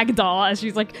like a rag doll as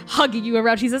she's like hugging you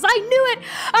around. She says, I knew it!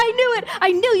 I knew it!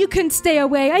 I knew you couldn't stay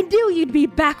away! I knew you'd be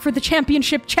back for the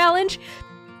championship challenge!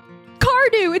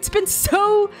 Cardu, it's been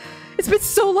so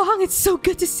long. It's so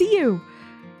good to see you.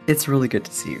 It's really good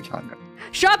to see you, Tonga.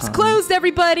 Shop's closed,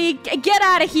 everybody. Get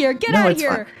out of here. Get out of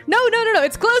here. Fine. No.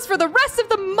 It's closed for the rest of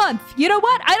the month. You know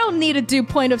what? I don't need to do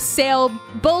point of sale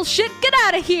bullshit. Get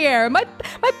out of here. My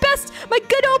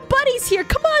good old buddy's here.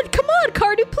 Come on,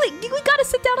 Cardu, please. We gotta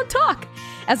sit down and talk.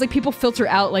 As like people filter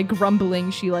out like grumbling,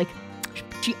 she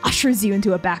ushers you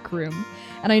into a back room.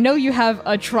 And I know you have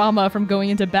a trauma from going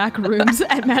into back rooms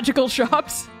at magical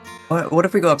shops. What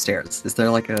if we go upstairs? Is there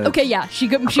like a okay? Yeah, she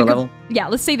level? Yeah,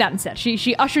 let's say that instead.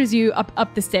 She ushers you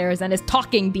up the stairs and is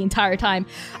talking the entire time.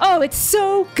 Oh, it's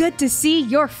so good to see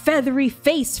your feathery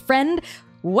face, friend.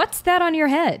 What's that on your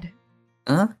head?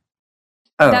 Huh?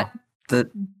 Oh, that the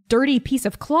dirty piece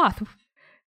of cloth.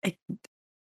 I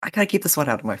gotta keep the sweat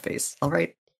out of my face. All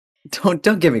right,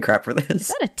 don't give me crap for this. Is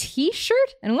that a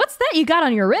T-shirt? And what's that you got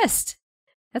on your wrist?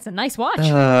 That's a nice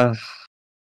watch.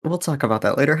 We'll talk about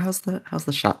that later. How's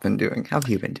the shop been doing? How have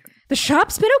you been doing? The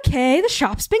shop's been okay. The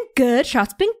shop's been good.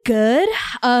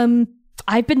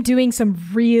 I've been doing some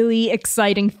really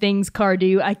exciting things,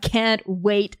 Cardu. I can't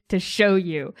wait to show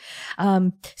you.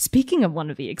 Speaking of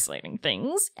one of the exciting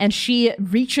things, and she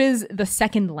reaches the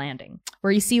second landing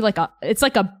where you see it's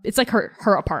like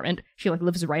her apartment. She like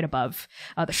lives right above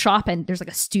the shop, and there's like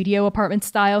a studio apartment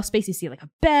style space. You see like a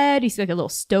bed, you see like a little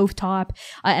stovetop,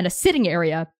 and a sitting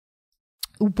area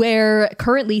where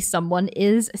currently someone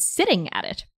is sitting at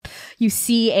it. You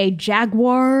see a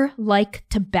jaguar-like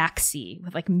tabaxi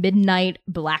with like midnight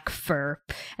black fur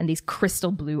and these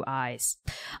crystal blue eyes.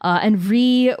 And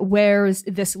Ree wears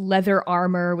this leather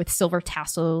armor with silver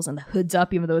tassels and the hood's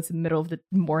up, even though it's the middle of the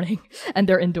morning and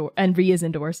they're indoor and Ree is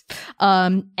indoors.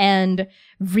 And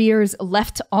Ree's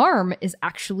left arm is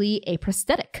actually a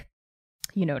prosthetic,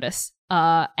 you notice.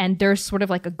 And there's sort of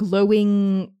like a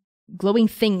glowing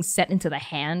thing set into the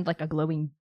hand, like a glowing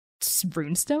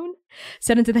runestone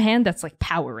set into the hand that's like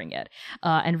powering it.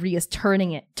 And Rhea's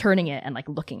turning it and like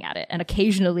looking at it and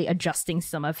occasionally adjusting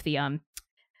some of the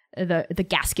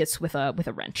gaskets with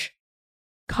a wrench.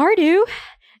 Cardu,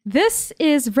 this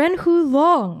is Renhu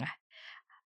Long,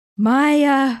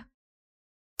 my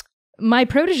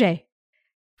protege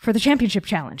for the championship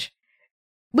challenge.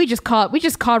 We just call him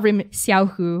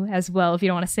Xiaohu as well, if you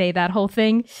don't want to say that whole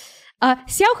thing.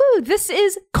 Xiaohu, this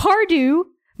is Cardu,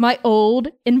 my old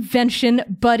invention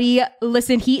buddy.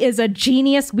 Listen, he is a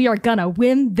genius. We are gonna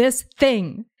win this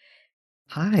thing.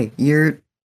 Hi, you're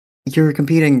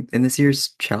competing in this year's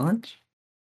challenge?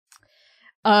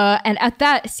 And at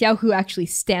that, Xiaohu actually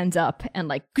stands up and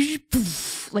like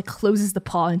closes the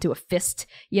paw into a fist,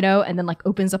 and then like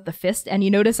opens up the fist. And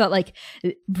you notice that like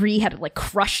Bree had like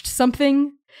crushed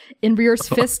something Inbreer's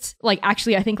fist, like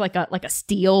actually I think like a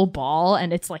steel ball,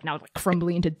 and it's like now like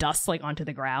crumbling into dust like onto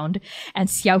the ground. And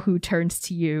Xiaohu turns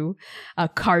to you,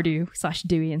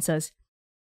 Cardu/Dewey, and says,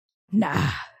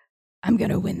 "Nah, I'm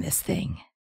gonna win this thing."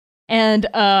 And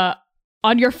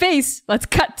on your face, let's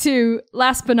cut to,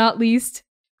 last but not least,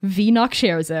 V.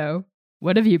 Noxerzo.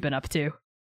 What have you been up to?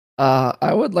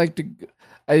 I would like to.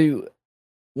 I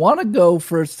want to go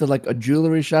first to like a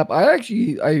jewelry shop. I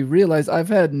realized I've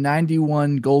had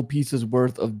 91 gold pieces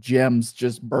worth of gems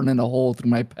just burning a hole through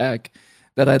my pack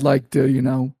that I'd like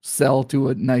to, sell to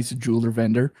a nice jeweler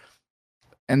vendor.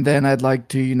 And then I'd like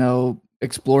to,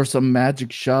 explore some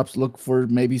magic shops, look for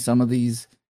maybe some of these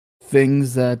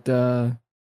things that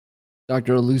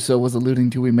Dr. Aluso was alluding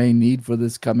to we may need for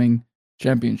this coming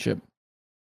championship.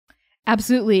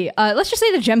 Absolutely. Let's just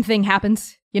say the gem thing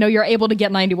happens. You're able to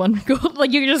get 91 gold.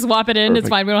 Like, you can just swap it in. Perfect. It's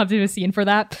fine. We don't have to do a scene for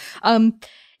that.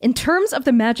 In terms of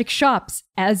the magic shops,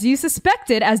 as you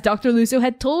suspected, as Dr. Luso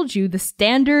had told you, the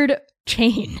standard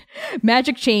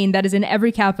magic chain that is in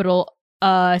every capital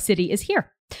city is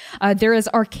here. There is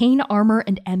arcane armor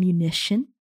and ammunition.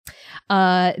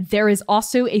 There is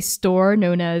also a store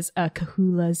known as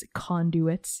Kahula's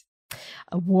Conduits.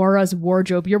 Wara's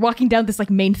Wardrobe. You're walking down this like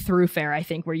main thoroughfare, I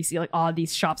think, where you see like all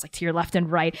these shops like to your left and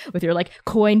right with your like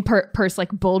coin purse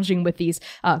like bulging with these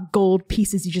gold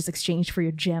pieces you just exchanged for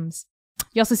your gems.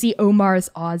 You also see Omar's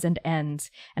Odds and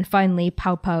Ends, and finally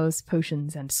Pau Pau's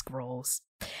Potions and Scrolls.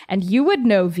 And you would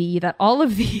know, V, that all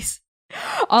of these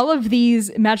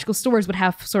magical stores would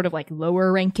have sort of like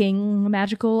lower ranking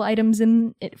magical items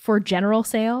in it for general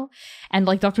sale. And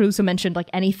like Dr. Luso mentioned, like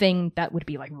anything that would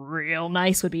be like real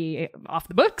nice would be off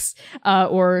the books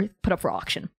or put up for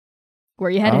auction. Where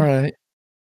are you headed? All right.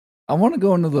 I want to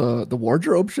go into the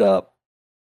wardrobe shop.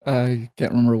 I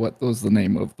can't remember what was the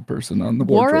name of the person on the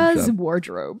wardrobe Wara's shop.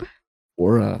 Wardrobe.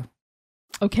 Wara.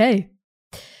 Okay.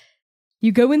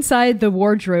 You go inside the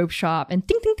wardrobe shop and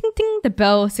ding, ding, ding, ding, the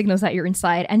bell signals that you're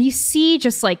inside. And you see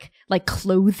just like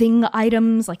clothing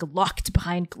items, like locked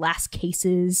behind glass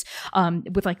cases,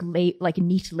 with like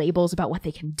neat labels about what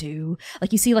they can do.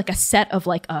 Like you see like a set of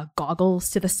like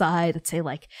goggles to the side that say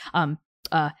like,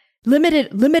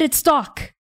 limited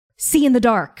stock, see in the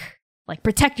dark, like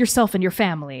protect yourself and your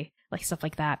family. Like stuff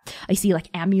like that. I see like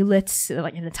amulets,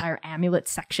 like an entire amulet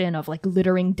section of like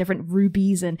glittering different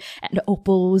rubies and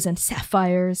opals and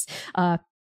sapphires.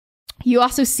 You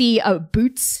also see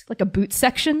boots, like a boot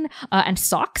section, and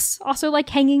socks also like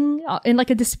hanging in like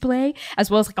a display, as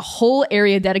well as like a whole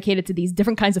area dedicated to these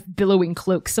different kinds of billowing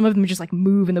cloaks. Some of them just like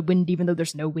move in the wind, even though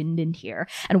there's no wind in here.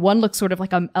 And one looks sort of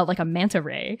like a manta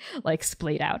ray, like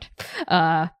splayed out.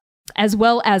 As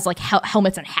well as like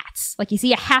helmets and hats. Like you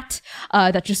see a hat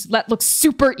that looks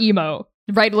super emo,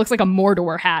 right? It looks like a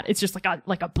Mordor hat. It's just like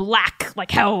a black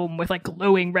like helm with like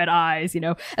glowing red eyes,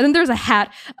 And then there's a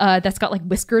hat that's got like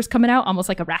whiskers coming out, almost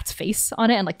like a rat's face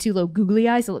on it, and like two little googly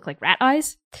eyes that look like rat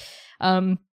eyes,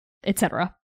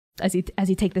 etc. As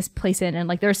you take this place in, and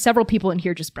like there are several people in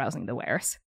here just browsing the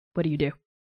wares. What do?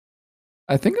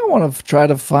 I think I want to try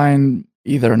to find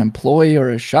either an employee or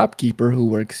a shopkeeper who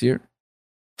works here.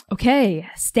 Okay,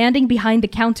 standing behind the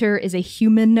counter is a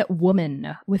human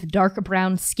woman with dark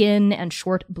brown skin and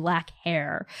short black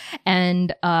hair.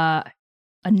 And a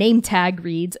name tag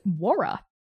reads Wara.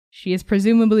 She is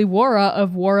presumably Wara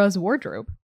of Wara's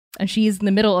Wardrobe. And she is in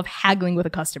the middle of haggling with a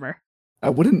customer.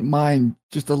 I wouldn't mind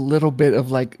just a little bit of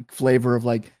like flavor of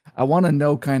like, I want to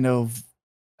know kind of,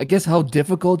 I guess, how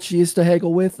difficult she is to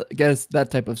haggle with. I guess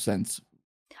that type of sense.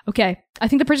 Okay. I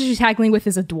think the person she's haggling with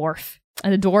is a dwarf.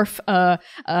 And the dwarf,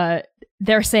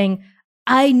 they're saying,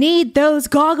 I need those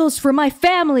goggles for my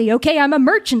family. Okay, I'm a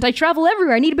merchant. I travel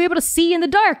everywhere. I need to be able to see in the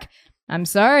dark. I'm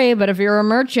sorry, but if you're a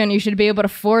merchant, you should be able to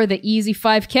afford the easy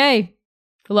 5K.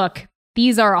 Look,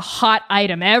 these are a hot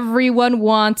item. Everyone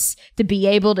wants to be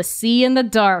able to see in the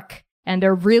dark. And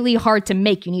they're really hard to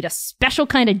make. You need a special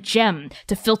kind of gem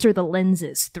to filter the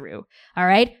lenses through. All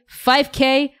right?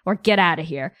 5K or get out of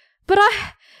here. But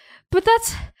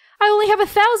I only have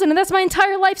 1,000 and that's my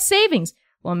entire life savings.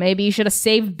 Well, maybe you should have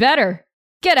saved better.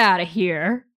 Get out of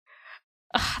here.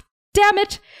 Ugh, damn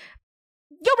it.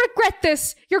 You'll regret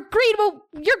this. Your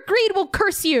greed will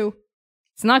curse you.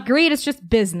 It's not greed, it's just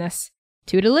business.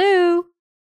 Toodaloo.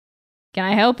 Can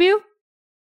I help you?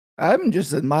 I'm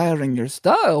just admiring your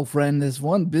style, friend, as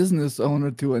one business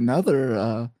owner to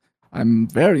another. I'm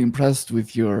very impressed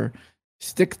with your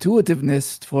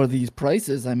stick-to-itiveness for these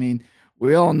prices. I mean,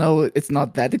 we all know it's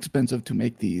not that expensive to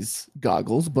make these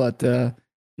goggles, but,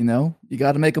 you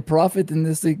got to make a profit in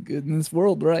this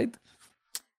world, right?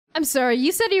 I'm sorry,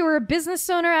 you said you were a business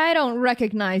owner? I don't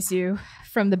recognize you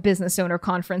from the business owner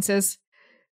conferences.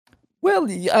 Well,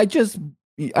 I just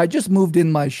moved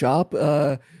in my shop,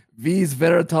 V's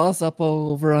Veritas up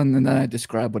over on, and then I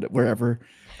describe wherever.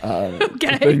 The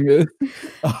Okay. thing is.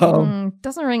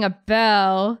 Doesn't ring a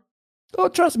bell. Oh,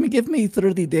 trust me. Give me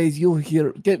 30 days. You'll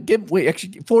hear.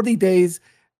 Actually, 40 days.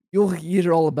 You'll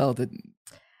hear all about it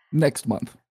next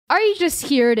month. Are you just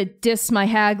here to diss my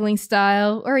haggling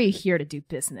style, or are you here to do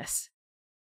business?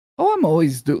 Oh, I'm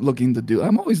always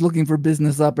I'm always looking for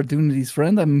business opportunities,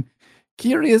 friend. I'm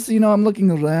curious. I'm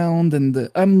looking around, and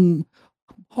I'm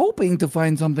hoping to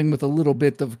find something with a little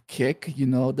bit of kick.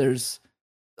 There's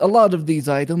a lot of these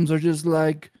items are just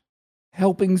like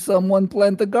helping someone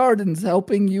plant the gardens,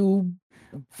 helping you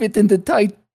fit into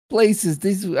tight places. Do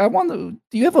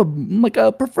you have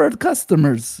a preferred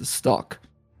customers stock?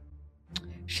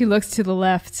 She looks to the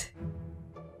left,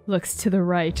 looks to the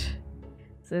right,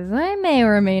 says, I may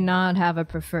or may not have a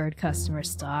preferred customer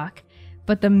stock,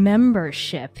 but the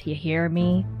membership, you hear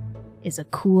me, is a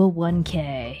cool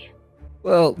 1K.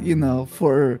 Well,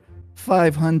 for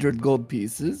 500 gold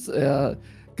pieces,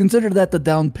 consider that the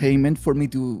down payment for me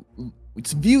to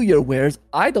view your wares.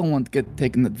 I don't want to get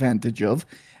taken advantage of.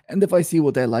 And if I see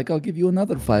what I like, I'll give you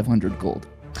another 500 gold.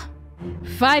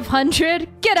 500?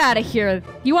 Get out of here.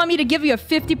 You want me to give you a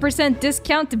 50%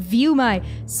 discount to view my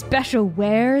special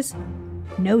wares?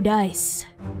 No dice.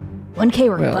 1K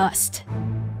or bust.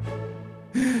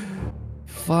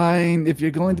 Fine. If you're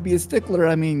going to be a stickler,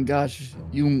 I mean, gosh,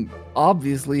 you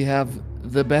obviously have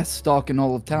the best stock in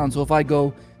all of town. So if I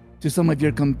go to some of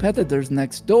your competitors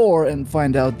next door and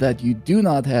find out that you do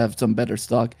not have some better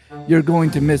stock, you're going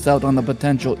to miss out on a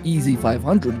potential easy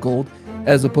 500 gold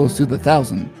as opposed to the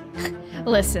 1,000.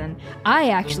 Listen, I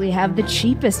actually have the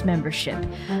cheapest membership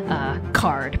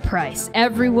card price.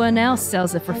 Everyone else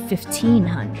sells it for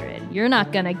 1,500. You're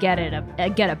not gonna get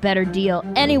a better deal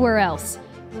anywhere else.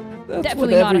 That's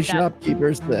Definitely what not every at that.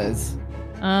 shopkeeper says.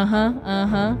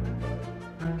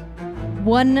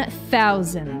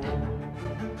 1,000.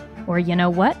 Or you know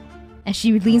what? And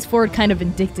she leans forward kind of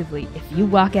vindictively. If you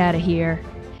walk out of here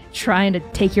trying to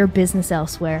take your business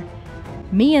elsewhere,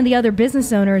 me and the other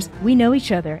business owners, we know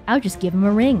each other. I'll just give them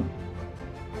a ring.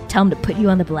 Tell them to put you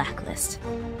on the blacklist.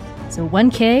 So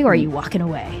 1K, or are you walking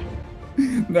away?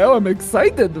 Now I'm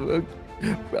excited.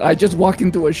 I just walked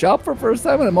into a shop for the first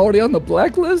time and I'm already on the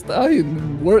blacklist.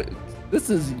 You've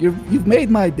made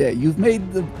my day. You've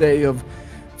made the day of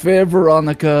Fair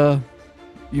Veronica,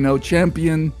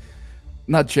 champion,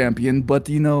 not champion, but,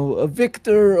 a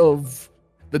victor of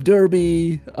the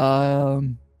Derby.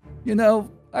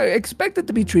 I expected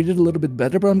to be treated a little bit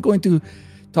better, but I'm going to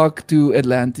talk to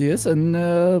Atlanteus, and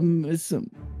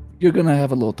you're going to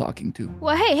have a little talking to.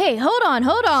 Well, hey, hold on.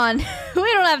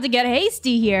 We don't have to get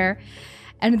hasty here.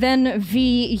 And then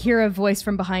V, hear a voice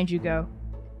from behind you go,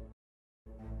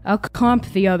 I'll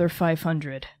comp the other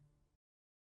 500.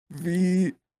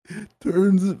 V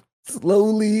turns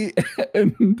slowly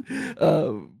and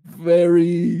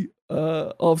very,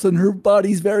 all of a sudden her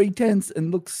body's very tense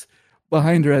and looks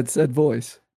behind her at said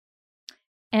voice.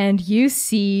 And you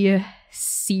see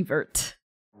Sievert.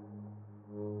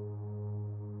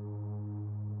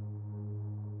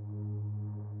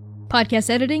 Podcast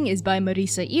editing is by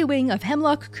Marisa Ewing of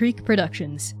Hemlock Creek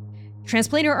Productions.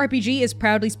 Transplanar RPG is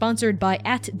proudly sponsored by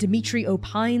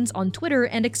 @DimitriOpines on Twitter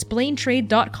and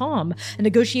ExplainTrade.com, a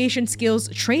negotiation skills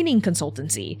training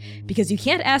consultancy, because you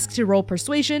can't ask to roll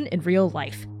persuasion in real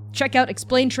life. Check out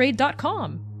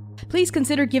ExplainTrade.com. Please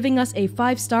consider giving us a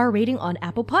 5-star rating on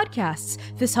Apple Podcasts.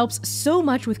 This helps so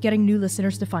much with getting new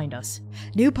listeners to find us.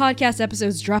 New podcast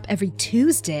episodes drop every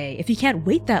Tuesday. If you can't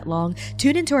wait that long,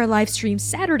 tune into our live stream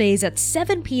Saturdays at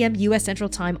 7 p.m. US Central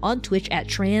Time on Twitch at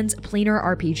Transplanar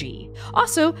RPG.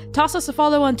 Also, toss us a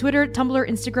follow on Twitter, Tumblr,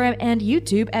 Instagram, and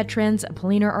YouTube at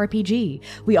Transplanar RPG.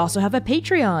 We also have a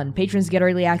Patreon. Patrons get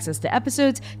early access to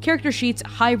episodes, character sheets,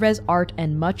 high-res art,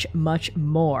 and much, much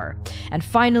more. And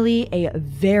finally, a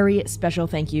very special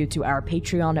thank you to our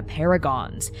Patreon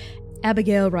paragons: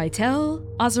 Abigail Rytel,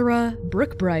 Azara,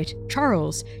 Brooke Bright,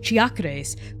 Charles,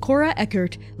 Chiacres, Cora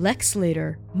Eckert, Lex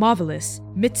Slater, Marvelous,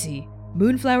 Mitzi,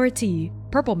 Moonflower Tea,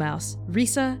 Purple Mouse,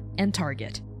 Risa, and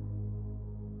Target.